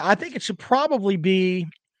 But I think it should probably be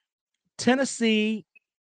Tennessee,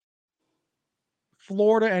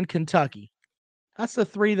 Florida, and Kentucky. That's the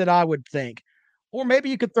 3 that I would think. Or maybe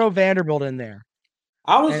you could throw Vanderbilt in there.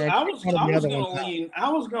 I was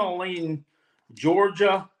going to lean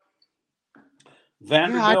Georgia,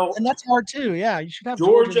 Vanderbilt, and that's hard too. Yeah, you should have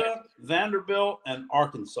Georgia, Vanderbilt, and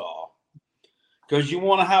Arkansas. Because you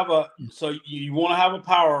want to have a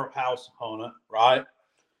powerhouse opponent, right?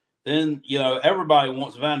 Then everybody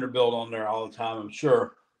wants Vanderbilt on there all the time, I'm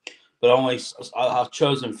sure, but only a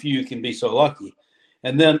chosen few can be so lucky.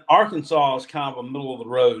 And then Arkansas is kind of a middle of the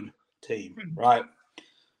road team, right?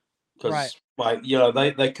 Because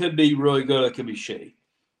they could be really good, it could be shitty.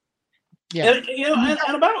 Yeah,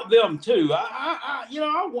 and about them too.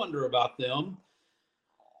 I wonder about them.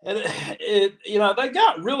 And they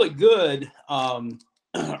got really good,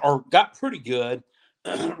 or got pretty good,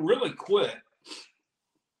 really quick.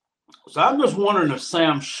 So I'm just wondering if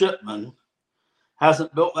Sam Shipman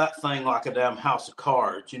hasn't built that thing like a damn house of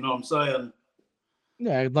cards. You know what I'm saying?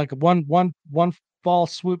 Yeah, like one fall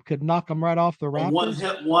swoop could knock them right off the Raptors. A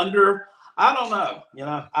one-hit wonder. I don't know.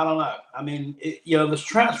 I don't know. I mean, this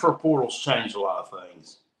transfer portal's changed a lot of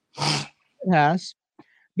things. It has.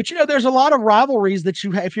 But there's a lot of rivalries that you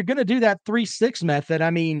have. If you're going to do that 3-6 method, I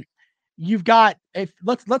mean, you've got.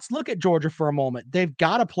 Let's look at Georgia for a moment. They've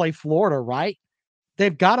got to play Florida, right?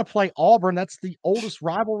 They've got to play Auburn. That's the oldest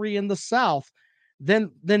rivalry in the South.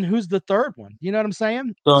 Then who's the third one? You know what I'm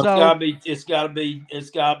saying? So it's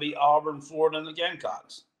gotta be Auburn, Florida, and the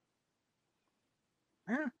Gamecocks.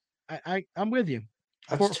 Yeah, I'm with you.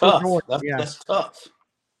 That's tough. That's tough.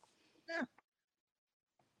 Yeah.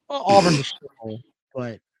 Well, Auburn's a shithole,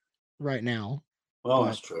 but right now. Well,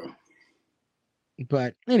 that's true.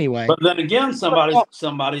 But anyway. But then again,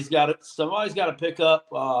 somebody's got to pick up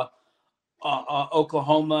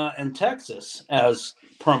Oklahoma and Texas as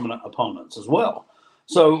permanent opponents as well.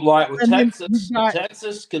 So, like with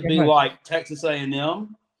Texas could be like Texas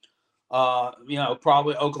A&M,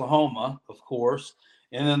 probably Oklahoma, of course,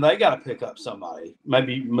 and then they got to pick up somebody,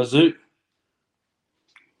 maybe Mizzou.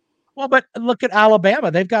 Well, but look at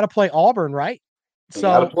Alabama; they've got to play Auburn, right? So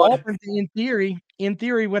Auburn, in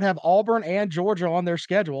theory, would have Auburn and Georgia on their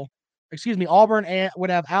schedule. Excuse me, Auburn would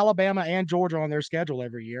have Alabama and Georgia on their schedule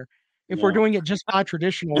every year if we're doing it just by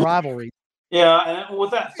traditional rivalry. Yeah, and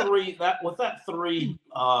with that three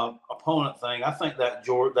opponent thing, I think that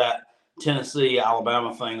Tennessee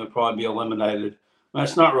Alabama thing would probably be eliminated. I mean,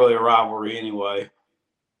 it's not really a rivalry anyway.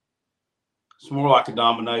 It's more like a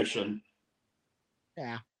domination.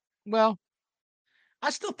 Yeah. Well, I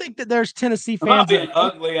still think that there's Tennessee fans. Not being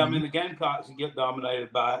ugly. I mean, the Gamecocks get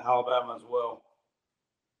dominated by Alabama as well.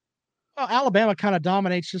 Well, Alabama kind of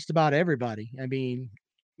dominates just about everybody. I mean,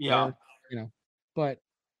 yeah, but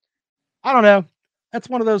I don't know. That's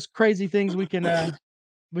one of those crazy things we can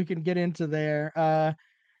get into there.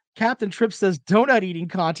 Captain Tripp says donut eating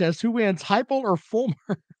contest. Who wins, Heupel or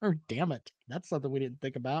Fulmer? Damn it, that's something we didn't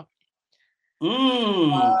think about.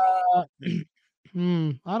 I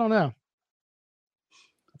don't know.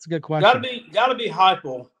 That's a good question. Gotta be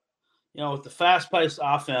Heupel. With the fast-paced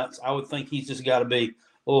offense, I would think he's just got to be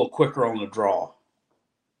a little quicker on the draw.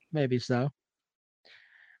 Maybe so.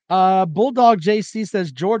 Bulldog JC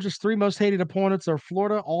says Georgia's 3 most hated opponents are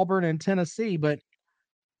Florida, Auburn, and Tennessee. But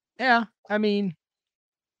yeah, I mean,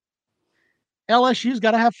 LSU's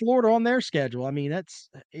got to have Florida on their schedule. I mean,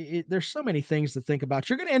 there's so many things to think about.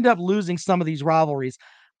 You're going to end up losing some of these rivalries.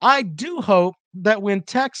 I do hope that when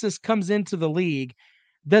Texas comes into the league,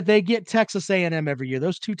 that they get Texas A&M every year.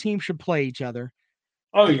 Those two teams should play each other.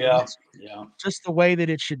 Oh, yeah. Just the way that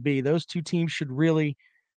it should be. Those two teams should really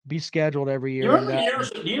be scheduled every year. Do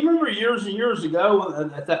you remember years and years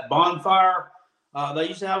ago at that bonfire? They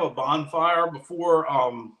used to have a bonfire before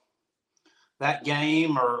that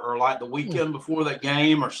game or like the weekend before that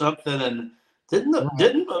game or something. And didn't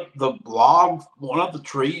the log, one of the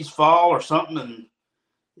trees fall or something, and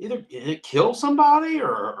either it killed somebody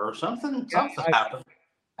or something? Something happened.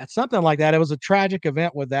 Something like that. It was a tragic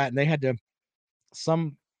event with that, and they had to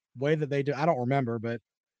some way that they do. I don't remember, but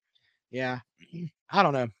yeah, I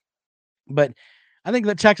don't know. But I think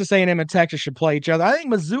that Texas A&M and Texas should play each other. I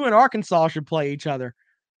think Mizzou and Arkansas should play each other,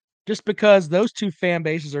 just because those two fan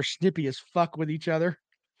bases are snippy as fuck with each other.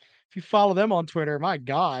 If you follow them on Twitter, my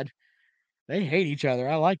God, they hate each other.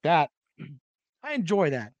 I like that. I enjoy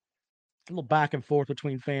that. A little back and forth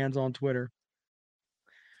between fans on Twitter.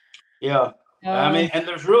 Yeah. I mean, and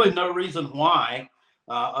there's really no reason why,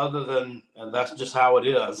 other than that's just how it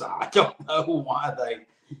is. I don't know why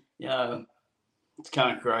it's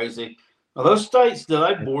kind of crazy. Are those states, do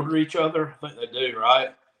they border each other? I think they do,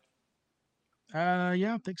 right?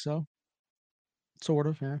 Yeah, I think so. Sort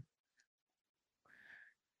of, yeah.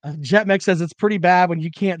 Jetmec says it's pretty bad when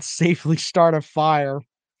you can't safely start a fire.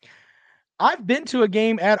 I've been to a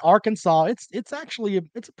game at Arkansas. It's actually a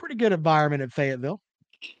pretty good environment at Fayetteville.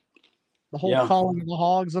 The whole calling of the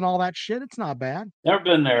hogs and all that shit. It's not bad. Never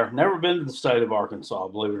been there. Never been to the state of Arkansas,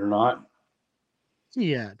 believe it or not.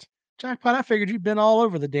 Yet. Jackpot, I figured you've been all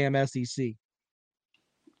over the damn SEC.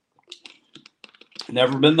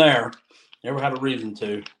 Never been there. Never had a reason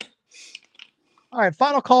to. All right,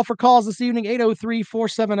 final call for calls this evening,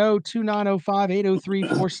 803-470-2905,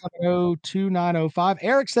 803-470-2905.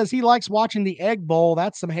 Eric says he likes watching the Egg Bowl.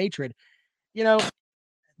 That's some hatred.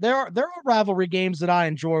 There are rivalry games that I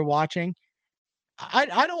enjoy watching.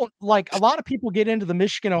 I don't like, a lot of people get into the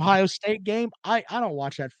Michigan-Ohio State game. I don't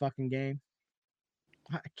watch that fucking game.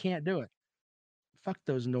 I can't do it. Fuck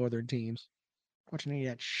those northern teams. Watching any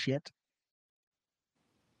of that shit.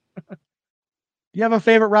 Do you have a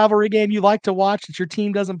favorite rivalry game you like to watch that your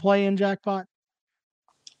team doesn't play in, Jackpot?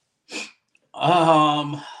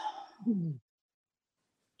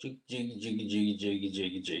 Jiggy.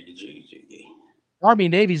 Army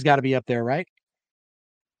Navy's got to be up there, right?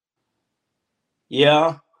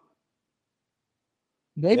 Yeah.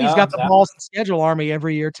 Navy's got the balls to schedule Army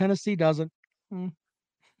every year. Tennessee doesn't.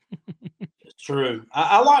 It's true.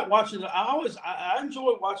 I like watching. I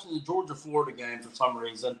enjoy watching the Georgia-Florida game for some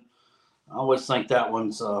reason. I always think that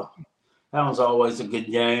one's always a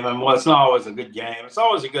good game. I mean, well, it's not always a good game. It's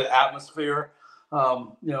always a good atmosphere.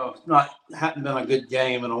 It's hadn't been a good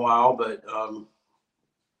game in a while, but I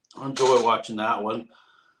enjoy watching that one.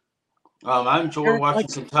 I enjoy watching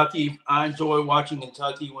Kentucky. I enjoy watching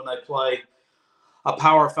Kentucky when they play a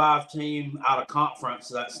Power 5 team out of conference.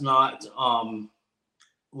 That's not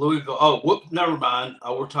Louisville. Oh, whoop, never mind.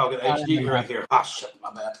 We're talking HD right here. Ah, shit,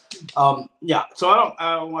 my bad. Yeah. So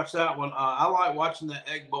I don't watch that one. I like watching the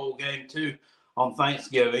Egg Bowl game too on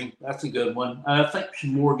Thanksgiving. That's a good one. I think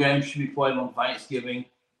more games should be played on Thanksgiving.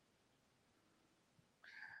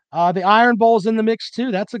 The Iron Bowl's in the mix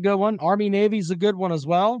too. That's a good one. Army Navy's a good one as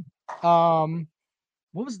well. I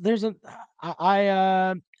was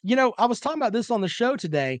talking about this on the show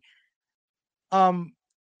today.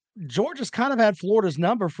 Georgia's kind of had Florida's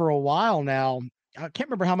number for a while now. I can't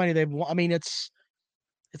remember how many they've won. I mean, it's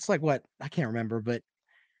like what? I can't remember, but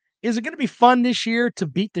is it going to be fun this year to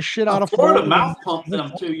beat the shit out of Florida? Mouth pumped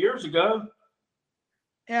them 2 years ago.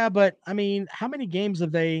 Yeah, but I mean, how many games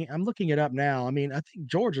have they? I'm looking it up now. I mean, I think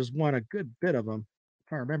Georgia's won a good bit of them,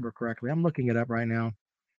 if I remember correctly. I'm looking it up right now.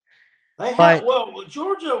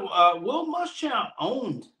 Georgia. Will Muschamp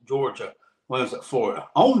owned Georgia when he was at Florida.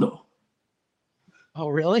 Owned them. Oh,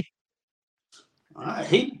 really?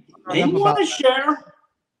 He won a share.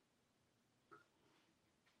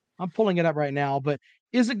 I'm pulling it up right now, but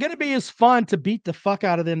is it going to be as fun to beat the fuck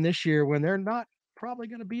out of them this year when they're not probably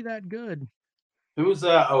going to be that good? Who was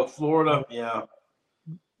that? Oh, Florida. Yeah.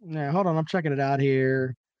 Yeah, hold on. I'm checking it out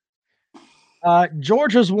here.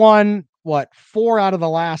 Georgia's won, 4 out of the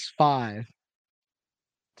last 5.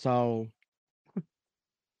 So.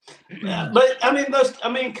 Yeah, but I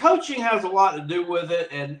mean, coaching has a lot to do with it,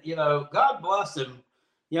 and God bless him.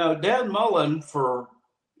 Dan Mullen, for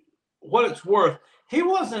what it's worth, he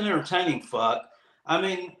was an entertaining fuck. I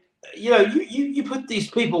mean, you put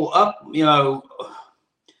these people up,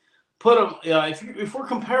 put them. If we're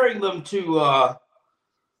comparing them to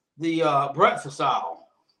the breakfast aisle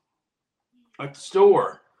at the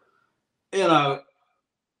store,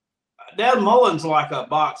 Dan Mullen's like a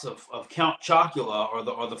box of Count Chocula or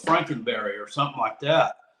the Frankenberry or something like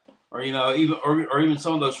that, or even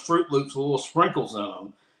some of those Fruit Loops with little sprinkles in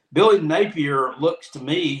them. Billy Napier looks to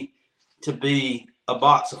me to be a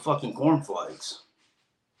box of fucking cornflakes.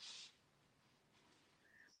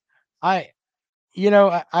 I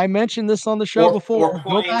mentioned this on the show before.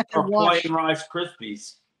 Go back and watch plain Rice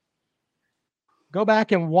Krispies. Go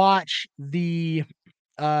back and watch the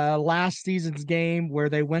last season's game where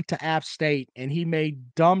they went to App State and he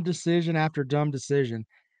made dumb decision after dumb decision.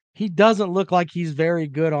 He doesn't look like he's very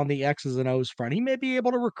good on the X's and O's front. He may be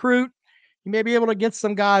able to recruit, he may be able to get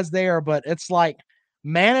some guys there, but it's like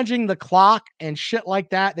managing the clock and shit like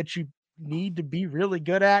that you need to be really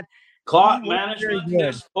good at. Clock management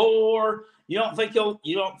is poor. You don't think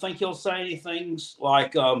he'll say anything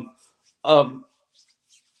like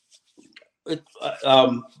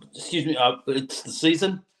excuse me, it's the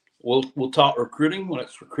season. We'll talk recruiting when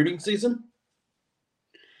it's recruiting season.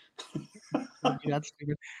 That's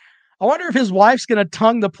stupid. I wonder if his wife's gonna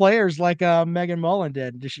tongue the players like Megan Mullen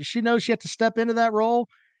did. Does she know she had to step into that role?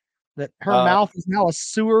 That her mouth is now a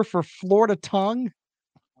sewer for Florida tongue?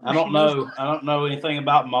 I don't know. I don't know anything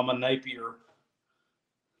about Mama Napier.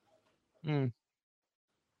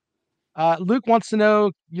 Luke wants to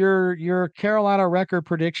know your Carolina record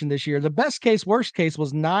prediction this year. The best case, worst case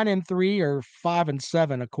was 9-3 or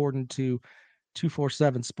 5-7, according to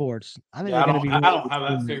 247 Sports. I think I don't have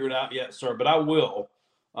that figured out yet, sir, but I will.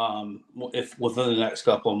 If within the next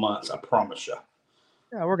couple of months, I promise you.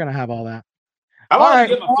 Yeah, we're gonna have all that. I like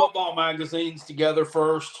to get my football magazines together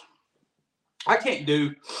first. I can't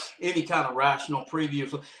do any kind of rational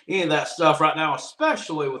previews of any of that stuff right now,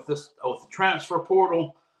 especially with the transfer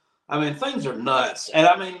portal. I mean, things are nuts. And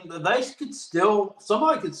I mean,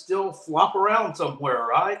 somebody could still flop around somewhere,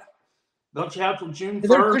 right? Don't you have till June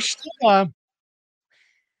 1st?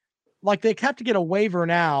 Like they have to get a waiver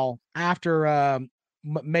now after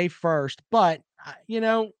May 1st, but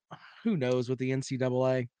who knows with the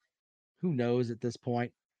NCAA? Who knows at this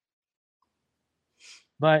point?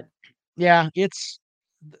 But yeah,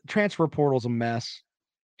 transfer portal's a mess.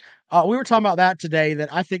 We were talking about that today,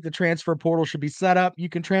 that I think the transfer portal should be set up. You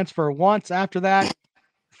can transfer once. After that,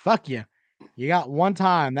 fuck you. You got one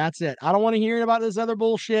time. That's it. I don't want to hear about this other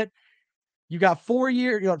bullshit. You got 4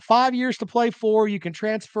 years, 5 years to play for. You can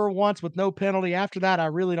transfer once with no penalty. After that, I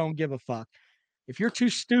really don't give a fuck. If you're too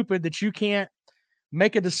stupid that you can't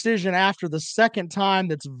make a decision after the second time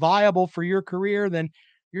that's viable for your career, then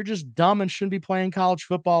you're just dumb and shouldn't be playing college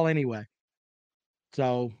football anyway.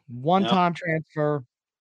 So one-time transfer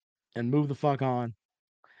and move the fuck on.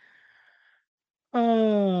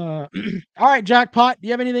 All right, Jackpot, do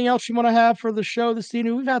you have anything else you want to have for the show this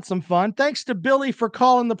evening? We've had some fun. Thanks to Billy for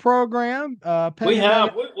calling the program. We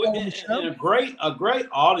have a great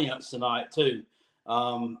audience tonight too.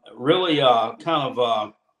 Really kind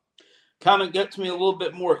of kind of gets me a little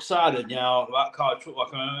bit more excited, about college football.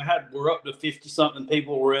 I mean, we're up to 50-something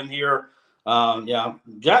people were in here.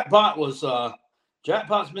 Jackpot's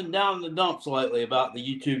been down in the dumps lately about the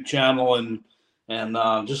YouTube channel and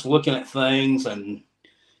just looking at things and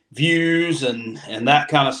views and that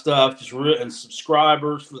kind of stuff, and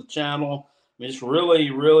subscribers for the channel. I mean, it's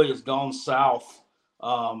really has gone south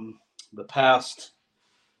the past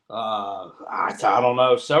I don't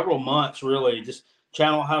know, several months. Really, just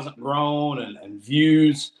channel hasn't grown and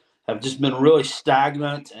views have just been really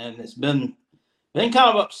stagnant, and it's been kind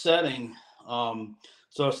of upsetting.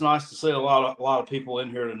 So it's nice to see a lot of people in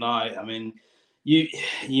here tonight. I mean,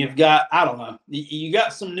 you've got, I don't know, you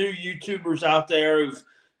got some new YouTubers out there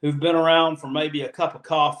who've been around for maybe a cup of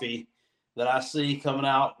coffee that I see coming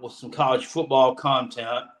out with some college football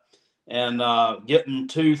content and getting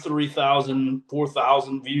 2,000, 3,000,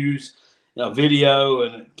 4,000 views video,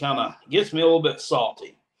 and it kind of gets me a little bit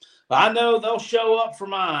salty. But I know they'll show up for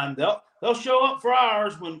mine. They'll show up for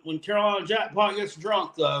ours when Carolina Jackpot gets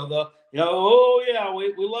drunk, though. Oh yeah,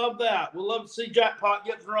 we love that. We love to see Jackpot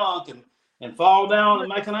get drunk and fall down and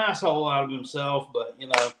make an asshole out of himself. But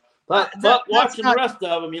but watching the rest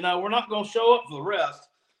of them, we're not going to show up for the rest.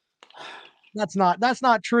 That's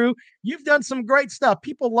not true. You've done some great stuff.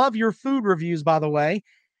 People love your food reviews, by the way.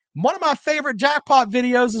 One of my favorite Jackpot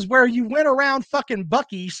videos is where you went around fucking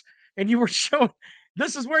Buc-ee's and you were showing,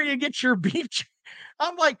 this is where you get your beef.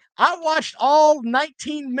 I'm like, I watched all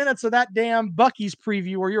 19 minutes of that damn Buc-ee's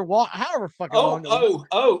preview where you're however fucking long.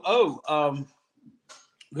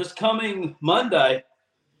 This coming Monday,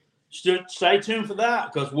 stay tuned for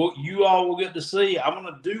that, because you all will get to see. I'm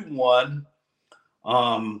going to do one.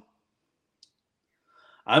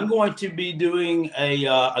 I'm going to be doing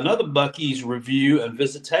another Buc-ee's review and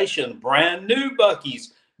visitation, brand new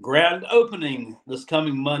Buc-ee's grand opening this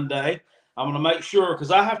coming Monday. I'm going to make sure,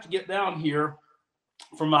 because I have to get down here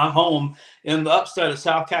from my home in the upstate of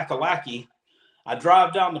South Kakalaki. I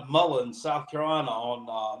drive down to Mullins, South Carolina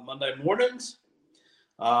on Monday mornings.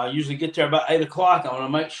 I usually get there about 8 o'clock. I'm going to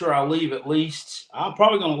make sure I leave I'm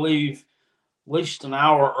probably going to leave at least an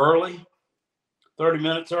hour early, 30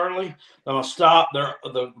 minutes early. I'm going to stop. They're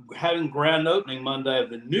having grand opening Monday of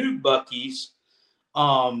the new Buc-ee's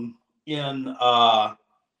in the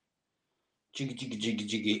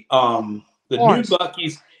Florence. new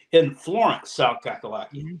Buc-ee's in Florence, South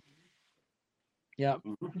Kakalaki. Yeah.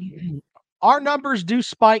 Our numbers do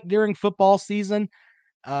spike during football season.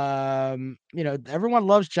 Everyone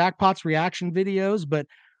loves Jackpot's reaction videos, but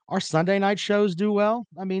our Sunday night shows do well.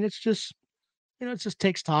 I mean, it's just, it just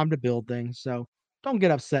takes time to build things. So don't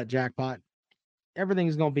get upset, Jackpot.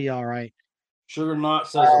 Everything's going to be all right. Sugar Knot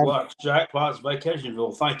says, watch Jackpot's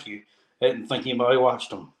Vacationville. Thank you. I didn't think anybody watched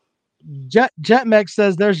them. Jetmec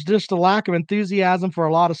says there's just a lack of enthusiasm for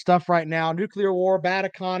a lot of stuff right now. Nuclear war, bad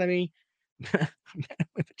economy,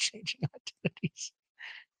 with changing identities.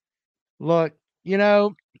 Look,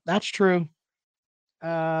 that's true.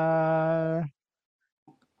 Everybody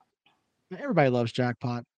loves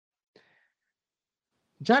Jackpot.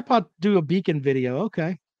 Jackpot do a Beacon video.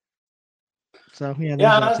 Okay. So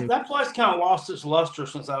that place kind of lost its luster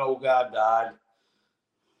since that old guy died.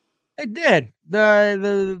 It did. I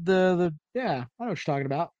know what you're talking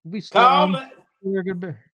about. We still we're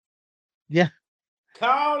good. Yeah.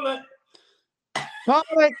 Call it.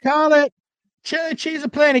 Chili cheese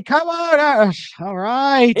aplenty. Come on. All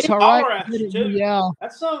right. He'd all right. At you too. Yeah.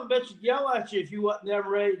 That son of a bitch would yell at you if you wasn't ever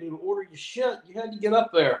ready to order your shit. You had to get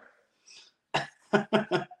up there.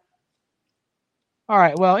 All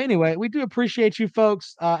right. Well, anyway, we do appreciate you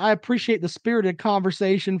folks. I appreciate the spirited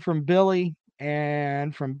conversation from Billy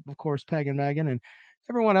and from, of course, Peg and Megan and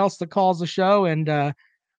everyone else that calls the show. And I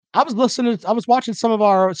was watching some of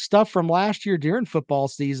our stuff from last year during football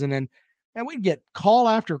season, and we'd get call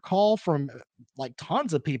after call from like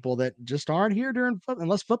tons of people that just aren't here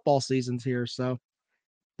unless football season's here. So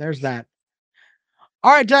there's that.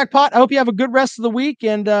 All right, Jackpot. I hope you have a good rest of the week,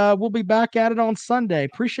 and we'll be back at it on Sunday.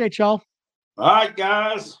 Appreciate y'all. All right,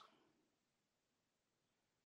 guys.